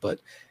have done? But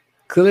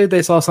clearly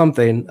they saw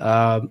something.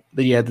 But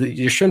yeah, the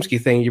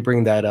Yastrzemski thing, you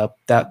bring that up.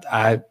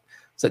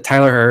 Was it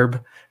Tyler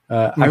Erb?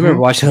 I remember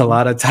watching a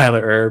lot of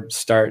Tyler Erb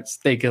starts,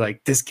 thinking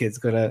like, this kid's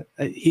gonna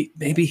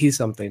maybe he's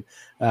something.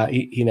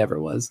 He never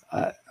was.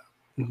 I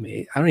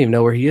don't even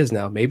know where he is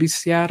now. Maybe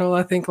Seattle,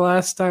 I think,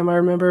 last time I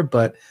remember.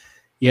 But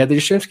yeah, the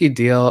Yastrzemski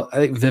deal, I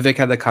think Vivek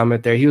had the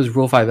comment there. He was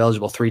Rule 5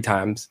 eligible 3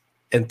 times,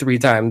 and 3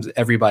 times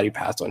everybody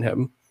passed on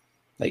him.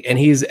 Like, and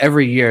he's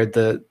every year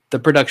the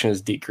production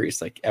has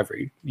decreased like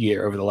every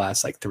year over the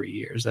last like 3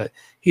 years.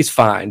 He's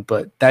fine,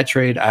 but that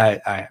trade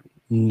I have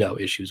no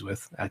issues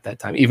with at that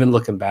time. Even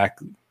looking back,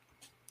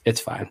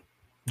 it's fine.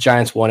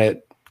 Giants won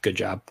it. Good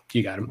job.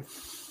 You got him.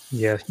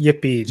 Yeah.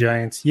 Yippee,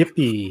 Giants.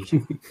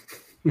 Yippee.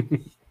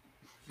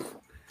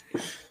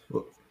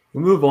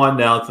 We'll move on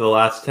now to the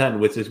last 10,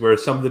 which is where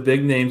some of the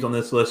big names on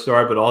this list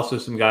are, but also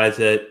some guys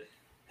that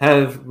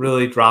have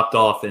really dropped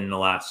off in the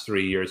last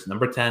 3 years.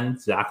 Number 10,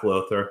 Zach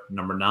Lothar.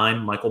 Number 9,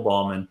 Michael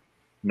Ballman.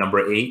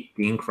 Number 8,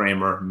 Dean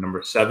Kramer.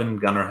 Number 7,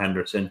 Gunnar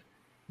Henderson.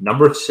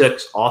 Number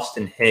 6,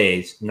 Austin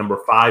Hayes.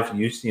 Number 5,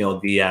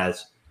 Yusniel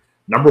Diaz.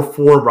 Number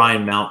 4,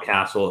 Ryan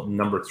Mountcastle.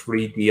 Number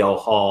 3, DL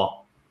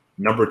Hall.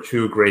 Number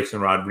 2, Grayson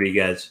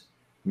Rodriguez.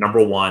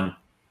 Number 1,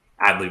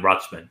 Adley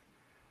Rutschman.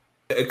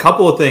 A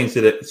couple of things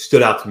that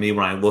stood out to me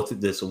when I looked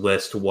at this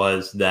list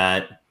was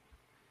that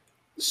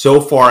so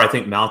far, I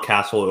think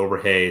Mountcastle over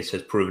Hayes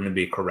has proven to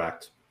be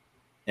correct.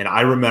 And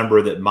I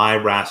remember that my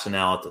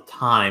rationale at the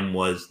time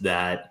was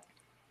that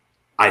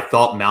I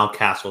thought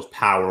Mountcastle's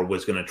power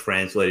was going to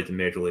translate at the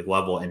major league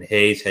level, and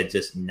Hayes had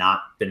just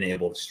not been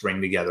able to string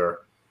together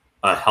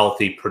a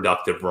healthy,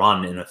 productive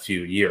run in a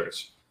few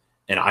years.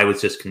 And I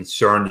was just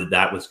concerned that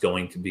that was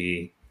going to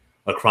be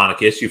a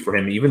chronic issue for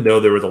him, even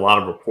though there was a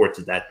lot of reports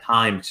at that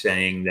time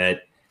saying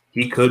that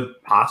he could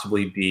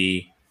possibly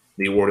be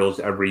the Orioles'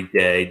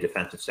 everyday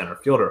defensive center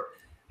fielder.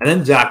 And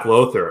then Zach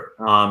Lothar,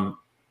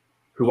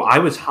 who I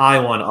was high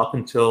on up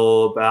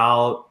until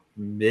about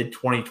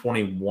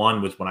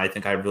mid-2021 was when I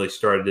think I really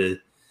started to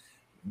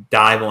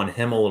dive on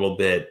him a little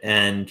bit.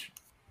 And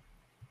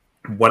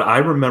what I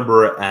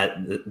remember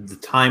at the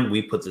time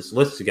we put this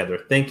list together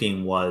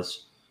thinking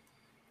was,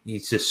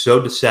 he's just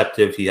so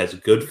deceptive. He has a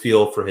good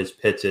feel for his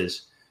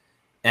pitches.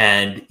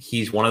 And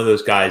he's one of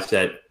those guys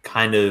that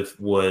kind of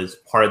was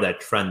part of that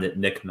trend that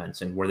Nick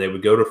mentioned, where they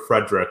would go to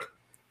Frederick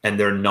and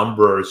their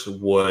numbers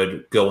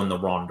would go in the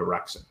wrong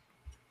direction.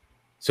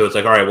 So it's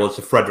like, all right, well, it's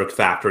a Frederick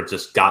factor. It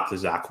just got to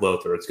Zach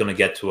Lothar. It's going to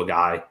get to a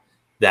guy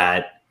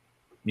that,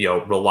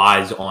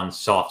 relies on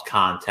soft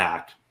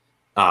contact,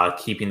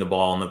 keeping the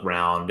ball on the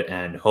ground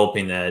and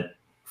hoping that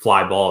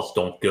fly balls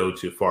don't go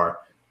too far.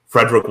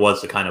 Frederick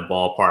was the kind of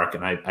ballpark,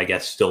 and I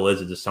guess still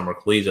is at the summer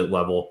collegiate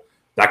level,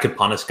 that could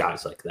punish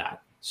guys like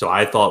that. So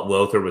I thought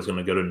Lothar was going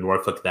to go to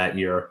Norfolk that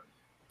year,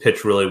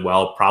 pitch really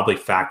well, probably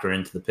factor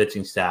into the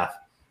pitching staff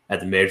at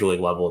the major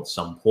league level at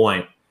some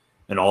point.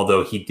 And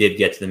although he did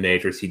get to the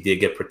majors, he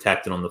did get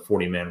protected on the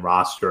 40-man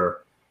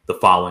roster the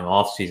following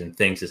offseason.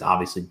 Things just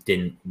obviously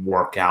didn't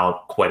work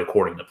out quite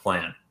according to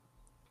plan.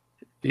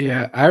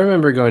 Yeah, I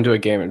remember going to a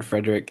game in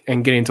Frederick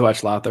and getting to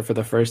watch Lothar for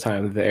the first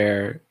time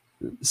there,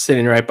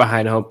 sitting right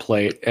behind home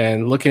plate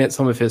and looking at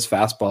some of his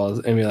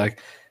fastballs and be like,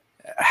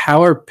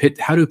 how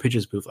do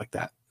pitches move like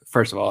that?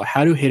 First of all,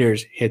 how do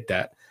hitters hit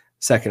that?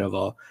 Second of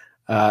all,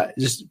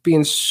 just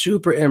being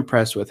super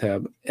impressed with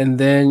him. And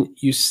then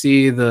you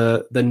see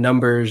the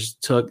numbers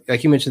took,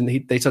 like you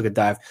mentioned, they took a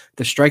dive.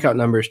 The strikeout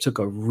numbers took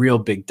a real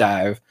big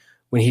dive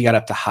when he got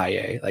up to high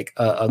A, like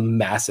a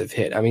massive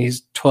hit. I mean,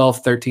 he's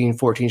 12, 13,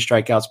 14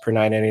 strikeouts per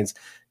 9 innings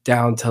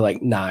down to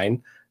like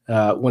 9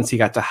 once he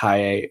got to high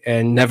A,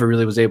 and never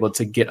really was able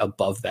to get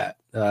above that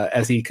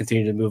as he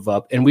continued to move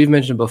up. And we've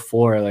mentioned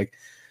before, like,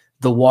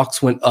 the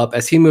walks went up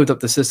as he moved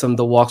up the system.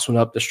 The walks went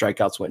up, the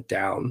strikeouts went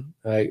down,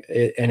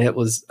 and it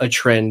was a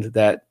trend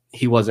that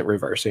he wasn't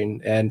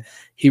reversing. And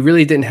he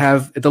really didn't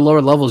have at the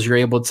lower levels. You're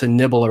able to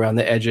nibble around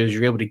the edges.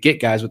 You're able to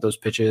get guys with those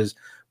pitches,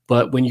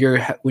 but when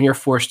you're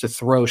forced to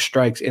throw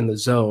strikes in the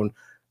zone,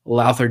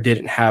 Lothar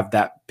didn't have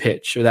that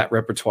pitch or that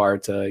repertoire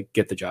to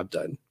get the job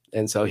done.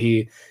 And so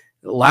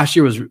last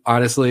year was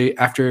honestly,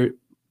 after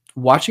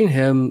watching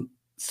him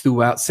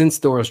throughout since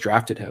the Orioles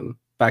drafted him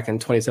back in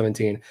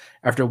 2017,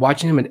 after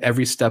watching him in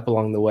every step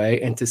along the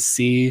way, and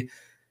to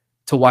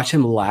watch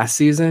him last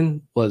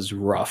season was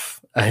rough.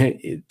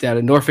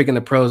 At Norfolk and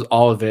the pros,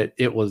 all of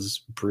it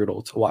was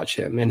brutal to watch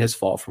him and his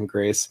fall from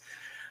grace.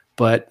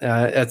 But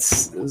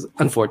it's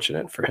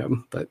unfortunate for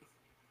him. But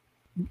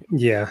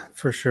yeah,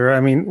 for sure.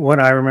 I mean, what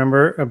I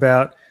remember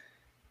about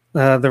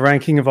the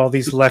ranking of all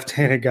these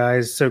left-handed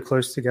guys so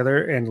close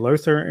together, and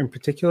Lothar in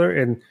particular,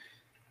 and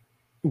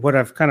what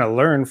I've kind of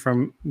learned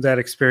from that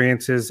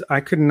experience is I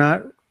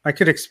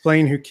could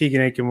explain who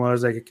Keegan Aiken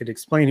was. I could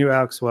explain who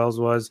Alex Wells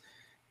was.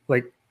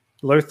 Like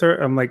Lothar,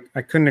 I'm like,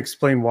 I couldn't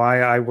explain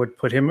why I would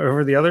put him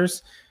over the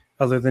others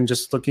other than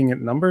just looking at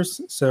numbers.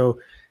 So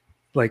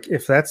like,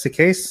 if that's the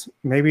case,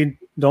 maybe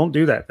don't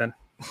do that then.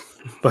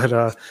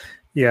 But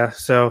yeah,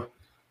 so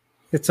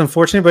it's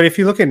unfortunate. But if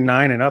you look at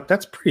 9 and up,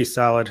 that's pretty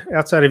solid.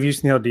 Outside of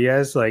Yusniel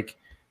Diaz, like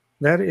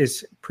that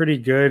is pretty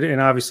good, and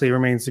obviously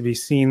remains to be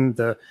seen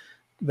the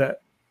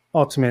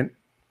ultimate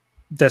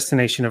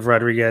destination of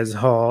Rodriguez,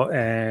 Hall,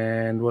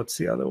 and what's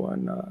the other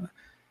one?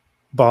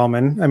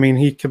 Ballman. I mean,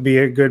 he could be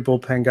a good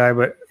bullpen guy,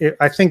 but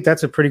I think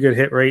that's a pretty good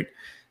hit rate.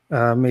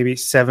 Maybe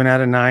 7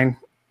 out of 9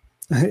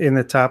 in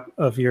the top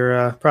of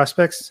your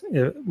prospects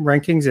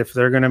rankings. If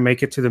they're going to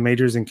make it to the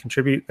majors and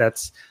contribute,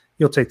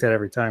 you'll take that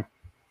every time.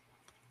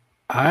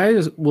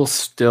 I will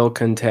still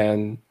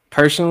contend.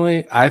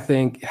 Personally, I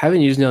think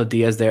having Yusniel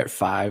Diaz there at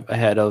 5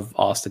 ahead of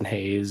Austin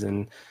Hayes,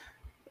 and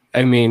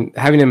I mean,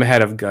 having him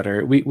ahead of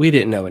Gunnar, we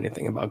didn't know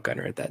anything about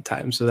Gunnar at that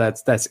time, so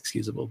that's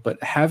excusable.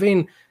 But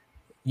having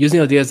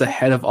Yusniel Diaz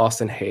ahead of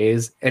Austin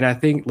Hayes, and I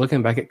think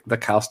looking back at the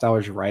Kyle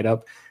Stowers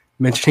write-up,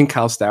 mentioning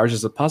Kyle Stowers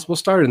as a possible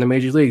starter in the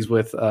major leagues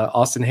with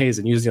Austin Hayes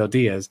and Yusniel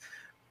Diaz,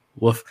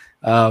 woof.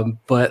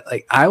 But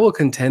like, I will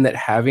contend that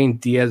having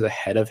Diaz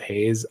ahead of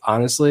Hayes,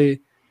 honestly,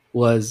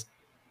 was,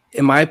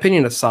 in my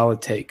opinion, a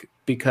solid take.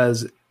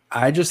 Because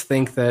I just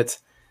think that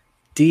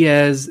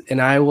Diaz,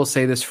 and I will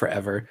say this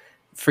forever,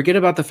 forget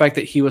about the fact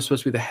that he was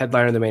supposed to be the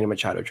headliner of the Manny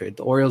Machado trade.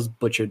 The Orioles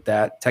butchered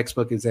that.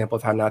 Textbook example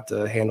of how not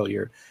to handle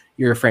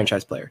your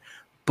franchise player.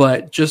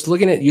 But just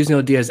looking at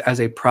Yusniel Diaz as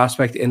a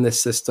prospect in this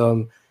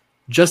system,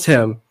 just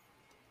him,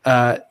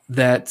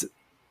 that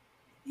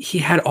he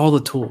had all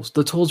the tools.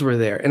 The tools were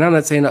there. And I'm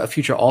not saying a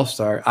future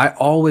all-star. I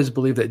always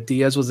believe that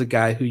Diaz was a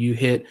guy who you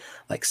hit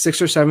like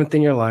 6th or 7th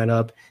in your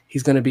lineup.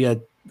 He's going to be a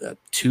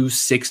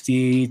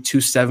 260,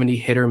 270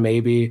 hitter,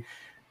 maybe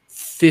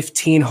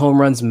 15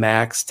 home runs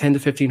max, 10 to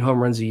 15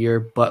 home runs a year,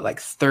 but like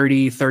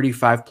 30,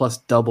 35 plus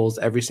doubles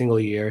every single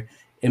year,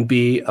 and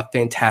be a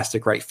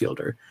fantastic right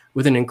fielder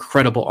with an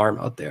incredible arm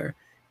out there.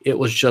 It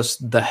was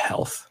just the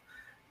health.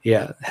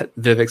 Yeah,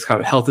 Vivek's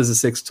comment, health is a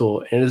sixth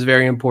tool, and it is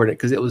very important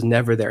because it was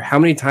never there. How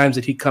many times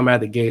did he come out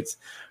of the gates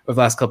over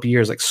the last couple of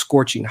years like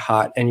scorching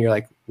hot, and you're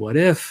like, what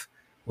if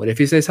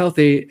he stays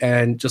healthy?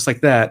 And just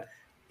like that,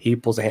 he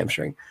pulls a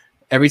hamstring.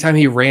 Every time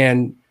he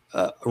ran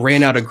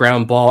out a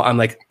ground ball, I'm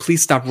like,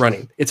 please stop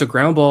running. It's a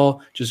ground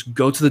ball. Just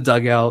go to the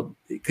dugout.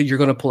 You're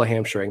going to pull a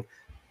hamstring.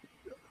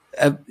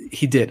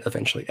 He did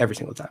eventually, every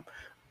single time.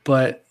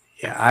 But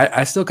yeah,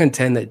 I still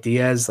contend that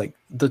Diaz, like,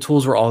 the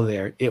tools were all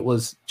there. It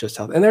was just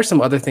health. And there's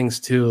some other things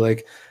too,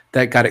 like,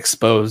 that got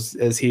exposed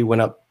as he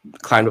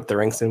climbed up the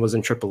ranks and was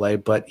in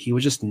AAA, but he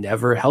was just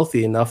never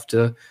healthy enough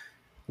to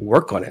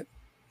work on it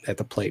at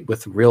the plate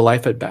with real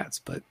life at bats.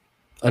 But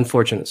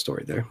unfortunate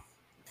story there.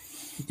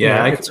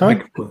 Yeah, it's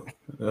hard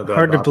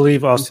to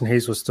believe Austin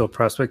Hayes was still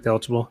prospect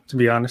eligible, to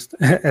be honest,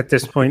 at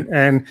this point.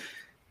 And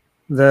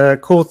the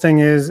cool thing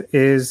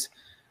is,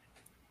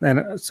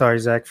 and sorry,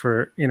 Zach,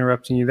 for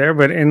interrupting you there,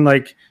 but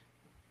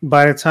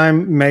by the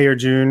time May or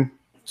June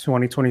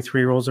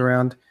 2023 rolls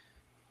around,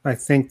 I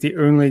think the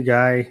only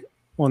guy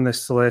on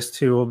this list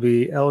who will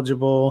be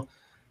eligible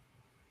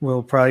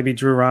will probably be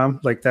Drew Rom.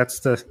 Like,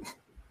 that's the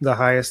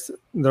highest.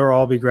 They'll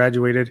all be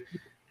graduated,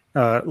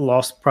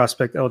 lost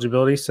prospect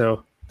eligibility.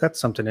 So that's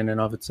something in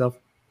and of itself.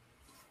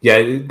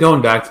 Yeah,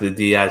 going back to the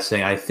Diaz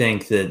thing, I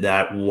think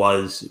that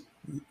was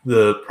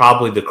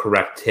probably the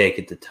correct take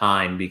at the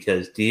time,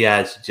 because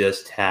Diaz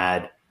just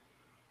had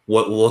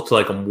what looked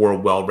like a more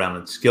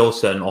well-rounded skill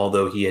set. And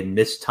although he had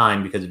missed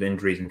time because of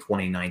injuries in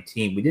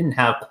 2019, we didn't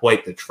have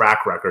quite the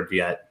track record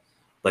yet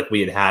like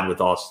we had with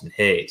Austin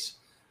Hayes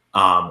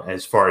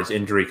as far as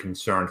injury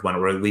concerns went,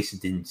 or at least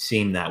it didn't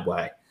seem that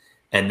way.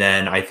 And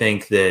then I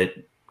think that,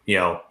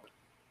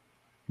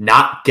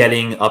 not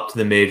getting up to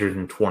the majors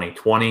in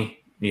 2020,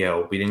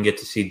 we didn't get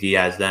to see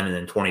Diaz then. And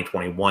then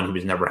 2021, he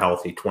was never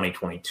healthy.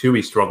 2022,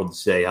 he struggled to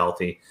stay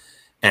healthy.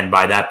 And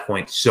by that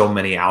point, so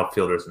many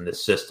outfielders in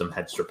this system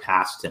had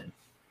surpassed him.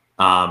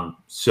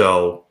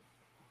 So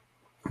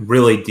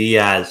really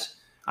Diaz,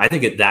 I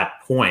think at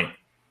that point,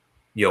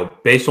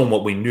 based on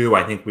what we knew,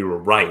 I think we were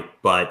right,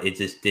 but it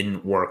just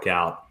didn't work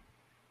out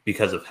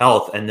because of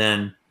health. And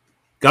then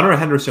Gunnar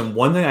Henderson,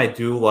 one thing I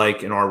do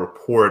like in our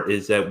report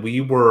is that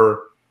we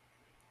were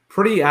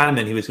pretty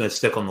adamant he was going to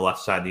stick on the left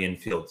side of the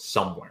infield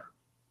somewhere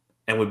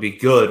and would be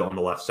good on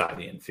the left side of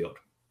the infield.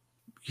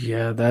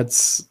 Yeah,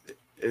 that's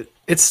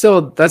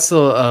still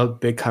a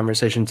big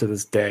conversation to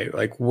this day.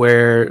 Like,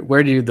 where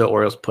do the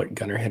Orioles put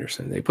Gunnar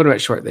Henderson? They put him at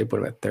short, they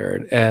put him at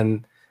third.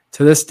 And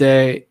to this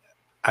day,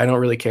 I don't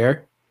really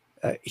care.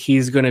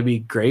 He's going to be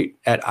great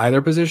at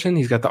either position.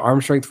 He's got the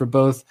arm strength for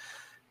both.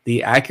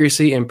 The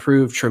accuracy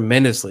improved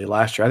tremendously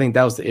last year. I think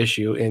that was the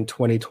issue in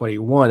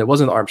 2021. It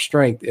wasn't the arm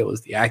strength, it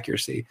was the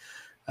accuracy.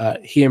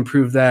 He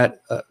improved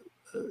that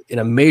in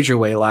a major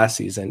way last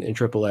season in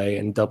AAA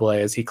and AA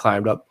as he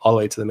climbed up all the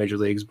way to the major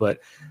leagues. But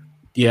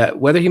yeah,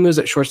 whether he moves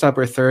at shortstop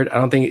or third, I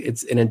don't think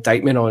it's an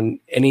indictment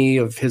on any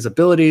of his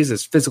abilities,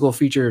 his physical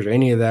features, or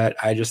any of that.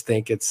 I just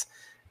think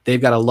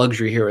they've got a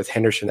luxury here with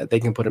Henderson that they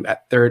can put him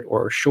at third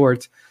or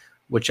short,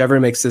 whichever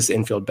makes this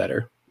infield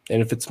better.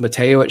 And if it's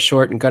Mateo at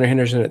short and Gunnar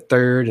Henderson at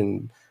third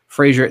and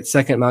Frazier at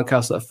second,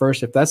 Mountcastle at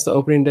first, if that's the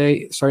opening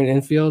day starting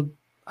infield,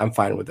 I'm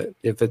fine with it.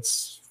 If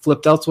it's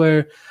flipped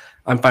elsewhere,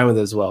 I'm fine with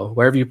it as well.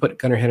 Wherever you put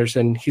Gunnar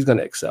Henderson, he's going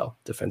to excel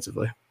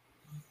defensively.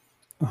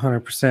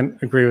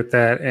 100% agree with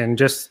that. And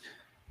just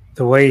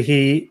the way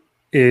he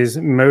is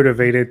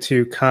motivated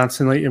to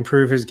constantly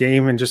improve his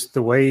game, and just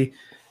the way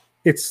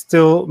it's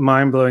still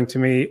mind blowing to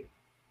me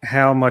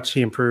how much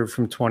he improved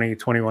from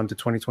 2021 to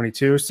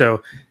 2022.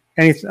 So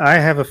I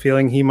have a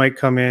feeling he might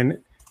come in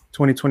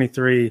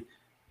 2023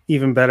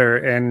 even better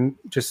and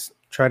just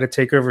try to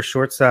take over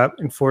shortstop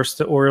and force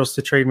the Orioles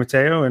to trade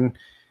Mateo and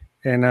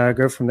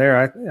go from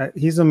there.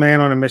 He's a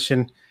man on a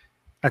mission.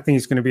 I think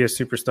he's going to be a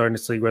superstar in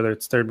this league, whether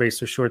it's third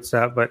base or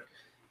shortstop. But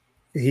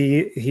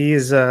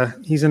he's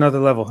another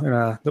level.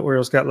 And the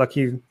Orioles got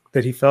lucky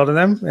that he fell to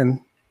them, and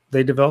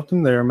they developed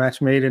him. They're a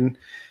match made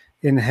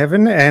in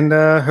heaven, and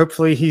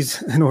hopefully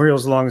he's an Oriole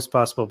as long as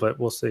possible. But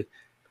we'll see.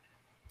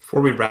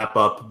 Before we wrap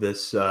up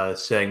this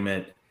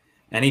segment,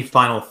 any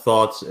final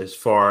thoughts as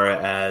far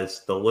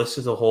as the list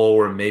as a whole,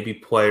 or maybe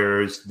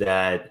players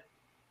that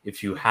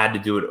if you had to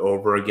do it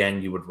over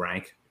again, you would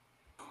rank?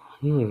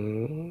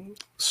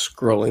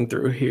 Scrolling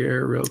through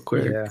here real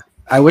quick. Yeah.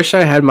 I wish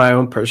I had my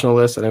own personal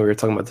list. I know we were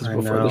talking about this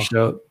before the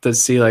show, to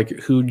see like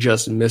who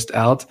just missed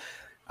out.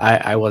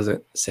 I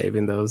wasn't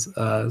saving those,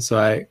 so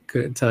I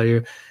couldn't tell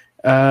you.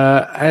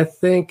 I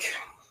think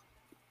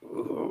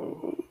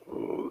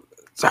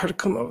it's hard to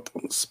come out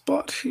on the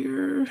spot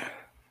here.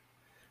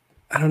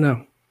 I don't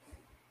know.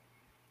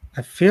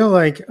 I feel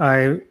like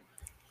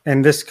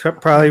and this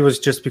probably was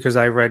just because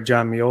I read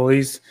John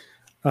Mioli's,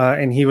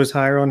 and he was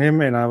higher on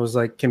him, and I was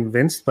like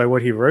convinced by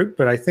what he wrote.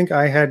 But I think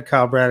I had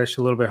Kyle Bradish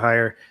a little bit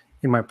higher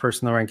in my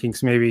personal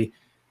rankings, maybe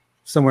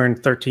somewhere in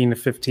 13 to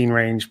 15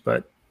 range.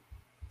 But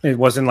it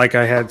wasn't like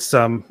I had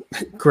some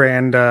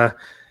grand,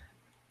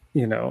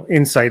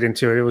 insight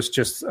into it. It was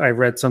just I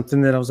read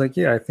something that I was like,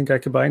 yeah, I think I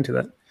could buy into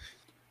that.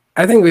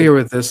 I think here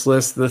with this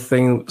list, the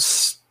thing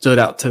stood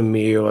out to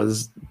me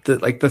was the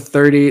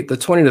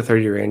 20 to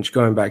 30 range.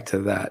 Going back to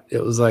that,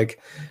 it was like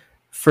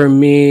for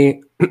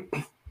me.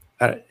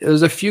 It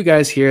was a few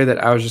guys here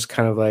that I was just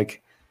kind of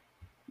like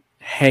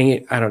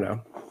hanging. I don't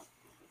know.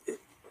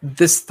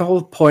 The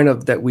whole point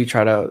of that we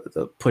try to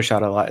push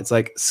out a lot. It's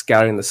like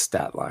scouting the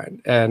stat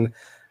line, and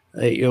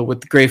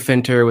with Gray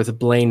Finter, with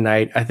Blaine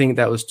Knight, I think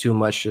that was too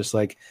much. Just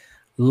like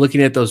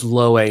looking at those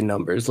low A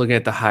numbers, looking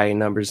at the high A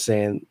numbers,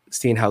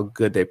 seeing how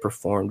good they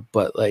performed,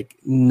 but like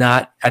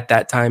not at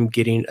that time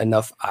getting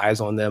enough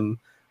eyes on them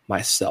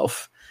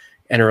myself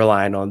and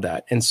relying on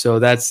that. And so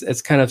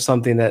it's kind of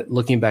something that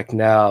looking back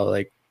now,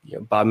 like.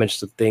 Bob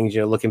mentioned some things,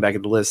 looking back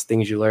at the list,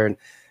 things you learn.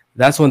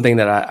 That's one thing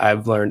that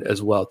I've learned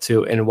as well,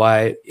 too. And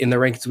why in the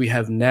rankings we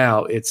have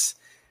now,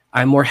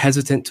 I'm more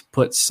hesitant to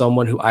put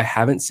someone who I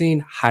haven't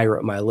seen higher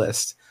up my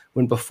list.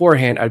 When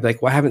beforehand, I'd be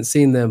like, well, I haven't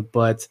seen them,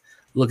 but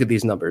look at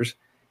these numbers.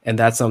 And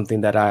that's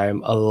something that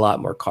I'm a lot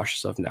more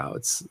cautious of now.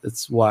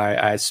 It's why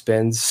I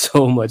spend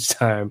so much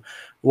time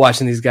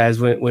watching these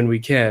guys when we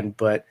can.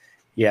 But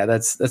yeah,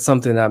 that's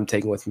something that I'm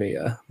taking with me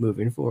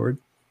moving forward.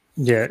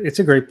 Yeah, it's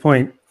a great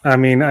point. I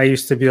mean, I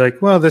used to be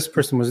like, well, this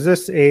person was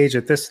this age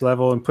at this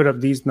level and put up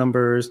these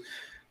numbers.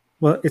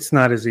 Well, it's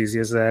not as easy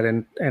as that.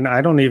 And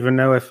I don't even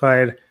know if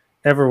I'd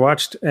ever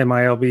watched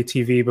MILB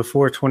TV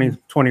before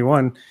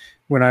 2021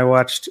 when I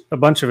watched a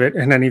bunch of it,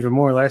 and then even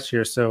more last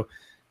year. So,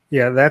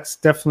 yeah, that's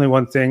definitely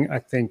one thing I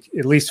think,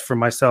 at least for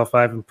myself,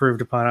 I've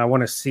improved upon. I want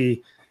to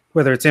see,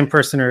 whether it's in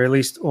person or at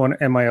least on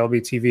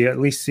MILB TV, at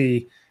least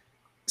see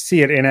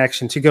it in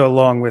action to go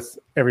along with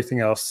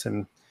everything else.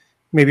 And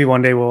maybe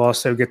one day we'll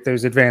also get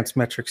those advanced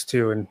metrics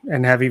too,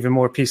 and have even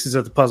more pieces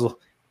of the puzzle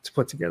to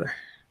put together.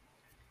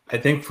 I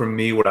think for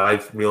me, what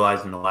I've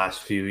realized in the last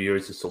few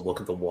years is to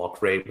look at the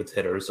walk rate with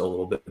hitters a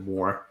little bit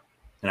more.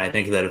 And I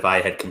think that if I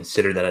had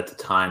considered that at the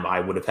time, I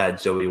would have had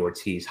Zoe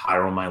Ortiz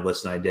higher on my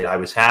list than I did. I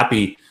was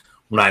happy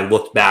when I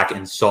looked back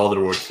and saw that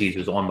Ortiz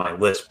was on my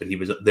list, but he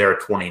was there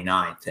at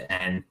 29th.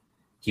 And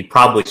he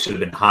probably should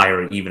have been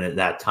higher even at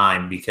that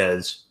time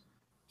because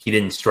he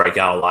didn't strike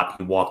out a lot.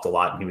 He walked a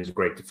lot, and he was a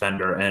great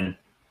defender. And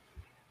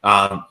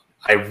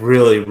I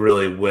really,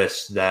 really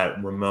wish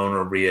that Ramon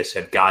Urias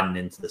had gotten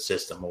into the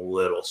system a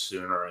little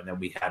sooner, and then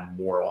we had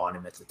more on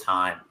him at the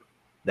time.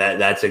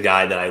 That's a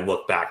guy that I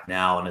look back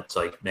now, and it's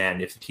like,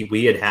 man, if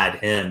we had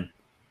him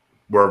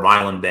where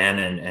Rylan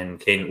Bannon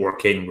and Caden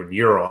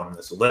Raniero on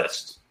this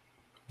list,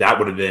 that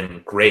would have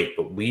been great.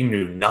 But we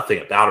knew nothing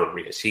about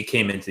Urias. He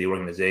came into the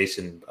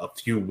organization a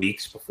few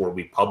weeks before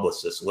we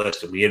published this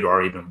list, and we had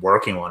already been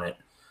working on it.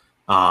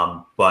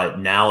 But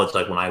now it's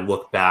like when I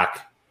look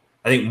back,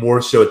 I think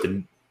more so at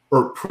the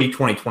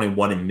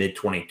pre-2021 and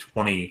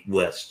mid-2020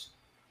 list,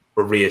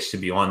 Urias to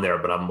be on there.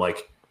 But I'm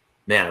like,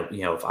 man,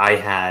 if I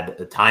had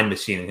a time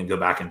machine and can go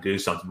back and do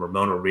something,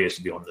 Ramon Urias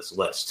to be on this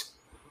list.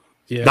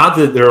 Yeah. Not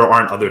that there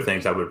aren't other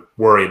things I would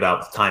worry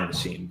about the time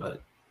machine, but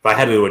if I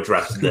had to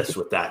address this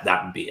with that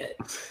would be it.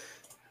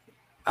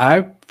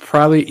 I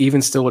probably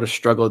even still would have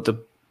struggled to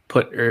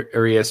put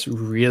Urias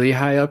really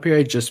high up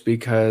here just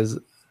because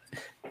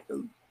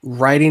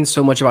writing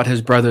so much about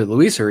his brother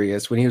Luis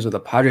Urias when he was with the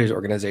Padres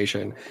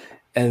organization,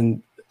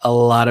 and a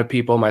lot of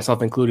people,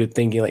 myself included,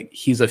 thinking like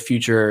he's a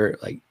future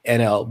like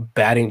NL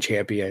batting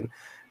champion.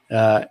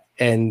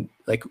 And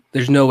like,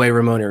 there's no way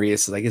Ramon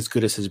Urias is like as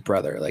good as his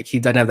brother. Like, he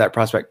doesn't have that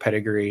prospect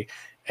pedigree.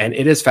 And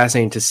it is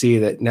fascinating to see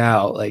that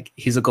now, like,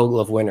 he's a Gold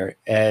Glove winner,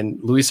 and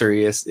Luis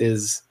Urias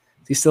is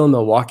he still in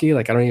Milwaukee?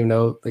 Like, I don't even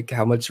know like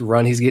how much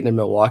run he's getting in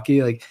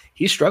Milwaukee. Like,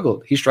 he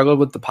struggled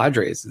with the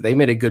Padres. They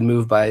made a good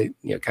move by,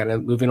 kind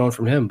of moving on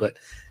from him, but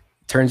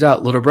it turns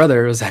out little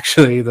brother was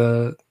actually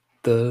the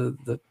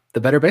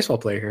better baseball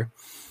player here.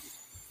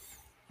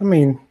 I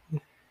mean,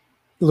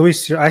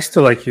 I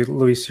still like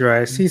Luis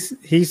Urias.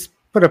 He's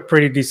put up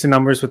pretty decent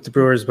numbers with the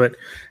Brewers, but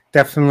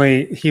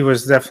he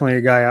was definitely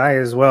a guy I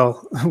as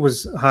well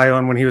was high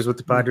on when he was with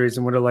the Padres,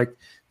 and would have liked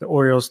the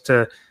Orioles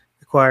to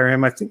acquire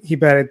him. I think he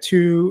batted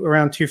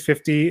around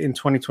 250 in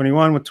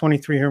 2021 with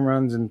 23 home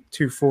runs, and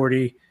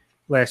 240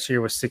 last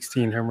year with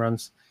 16 home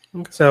runs.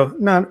 Okay. So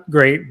not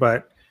great,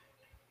 but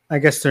I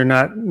guess they're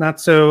not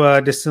so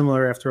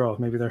dissimilar after all.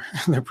 Maybe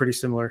they're pretty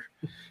similar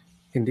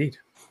indeed.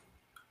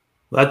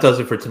 Well, that does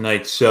it for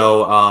tonight.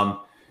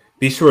 So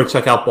be sure to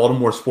check out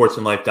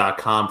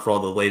BaltimoreSportsAndLife.com for all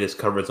the latest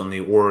coverage on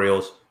the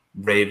Orioles,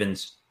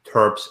 Ravens,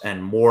 Terps,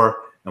 and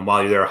more. And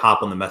while you're there,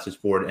 hop on the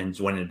message board and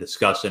join in a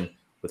discussion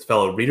with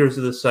fellow readers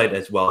of the site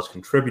as well as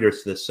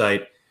contributors to the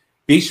site.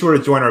 Be sure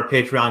to join our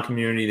Patreon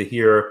community to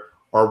hear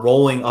our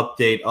rolling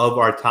update of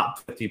our top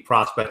 50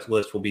 prospect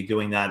list. We'll be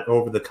doing that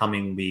over the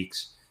coming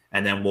weeks,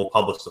 and then we'll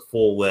publish the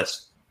full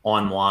list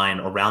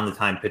online around the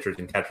time pitchers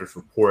and catchers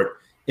report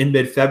in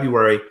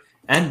mid-February.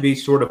 And be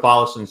sure to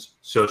follow us on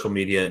social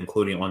media,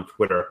 including on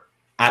Twitter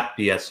at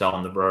BSL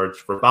on the Verge.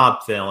 For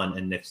Bob Phelan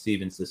and Nick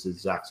Stevens, this is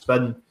Zach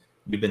Spedden.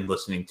 You've been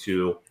listening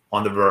to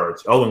On the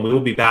Verge. Oh, and we will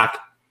be back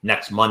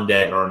next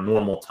Monday at our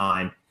normal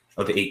time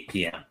of 8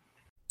 p.m.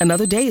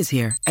 Another day is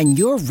here, and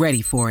you're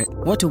ready for it.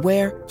 What to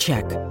wear?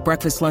 Check.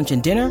 Breakfast, lunch,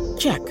 and dinner?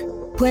 Check.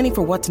 Planning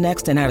for what's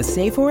next and how to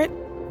save for it?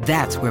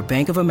 That's where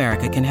Bank of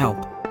America can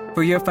help.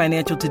 For your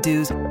financial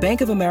to-dos,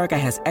 Bank of America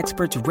has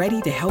experts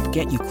ready to help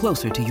get you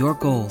closer to your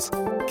goals.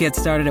 Get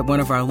started at one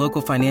of our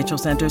local financial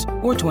centers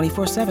or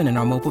 24/7 in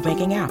our mobile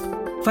banking app.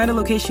 Find a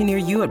location near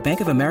you at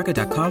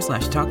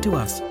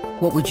bankofamerica.com/talktous.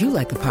 What would you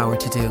like the power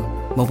to do?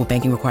 Mobile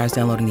banking requires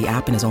downloading the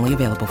app and is only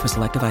available for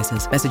select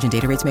devices. Message and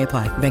data rates may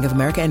apply. Bank of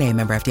America NA,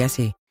 member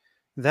FDIC.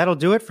 That'll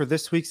do it for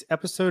this week's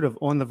episode of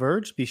On the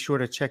Verge. Be sure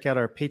to check out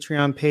our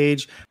Patreon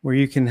page where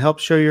you can help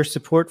show your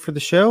support for the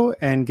show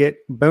and get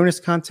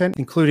bonus content,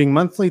 including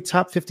monthly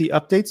top 50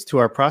 updates to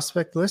our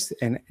prospect list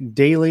and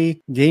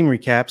daily game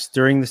recaps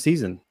during the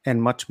season,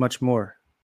 and much, much more.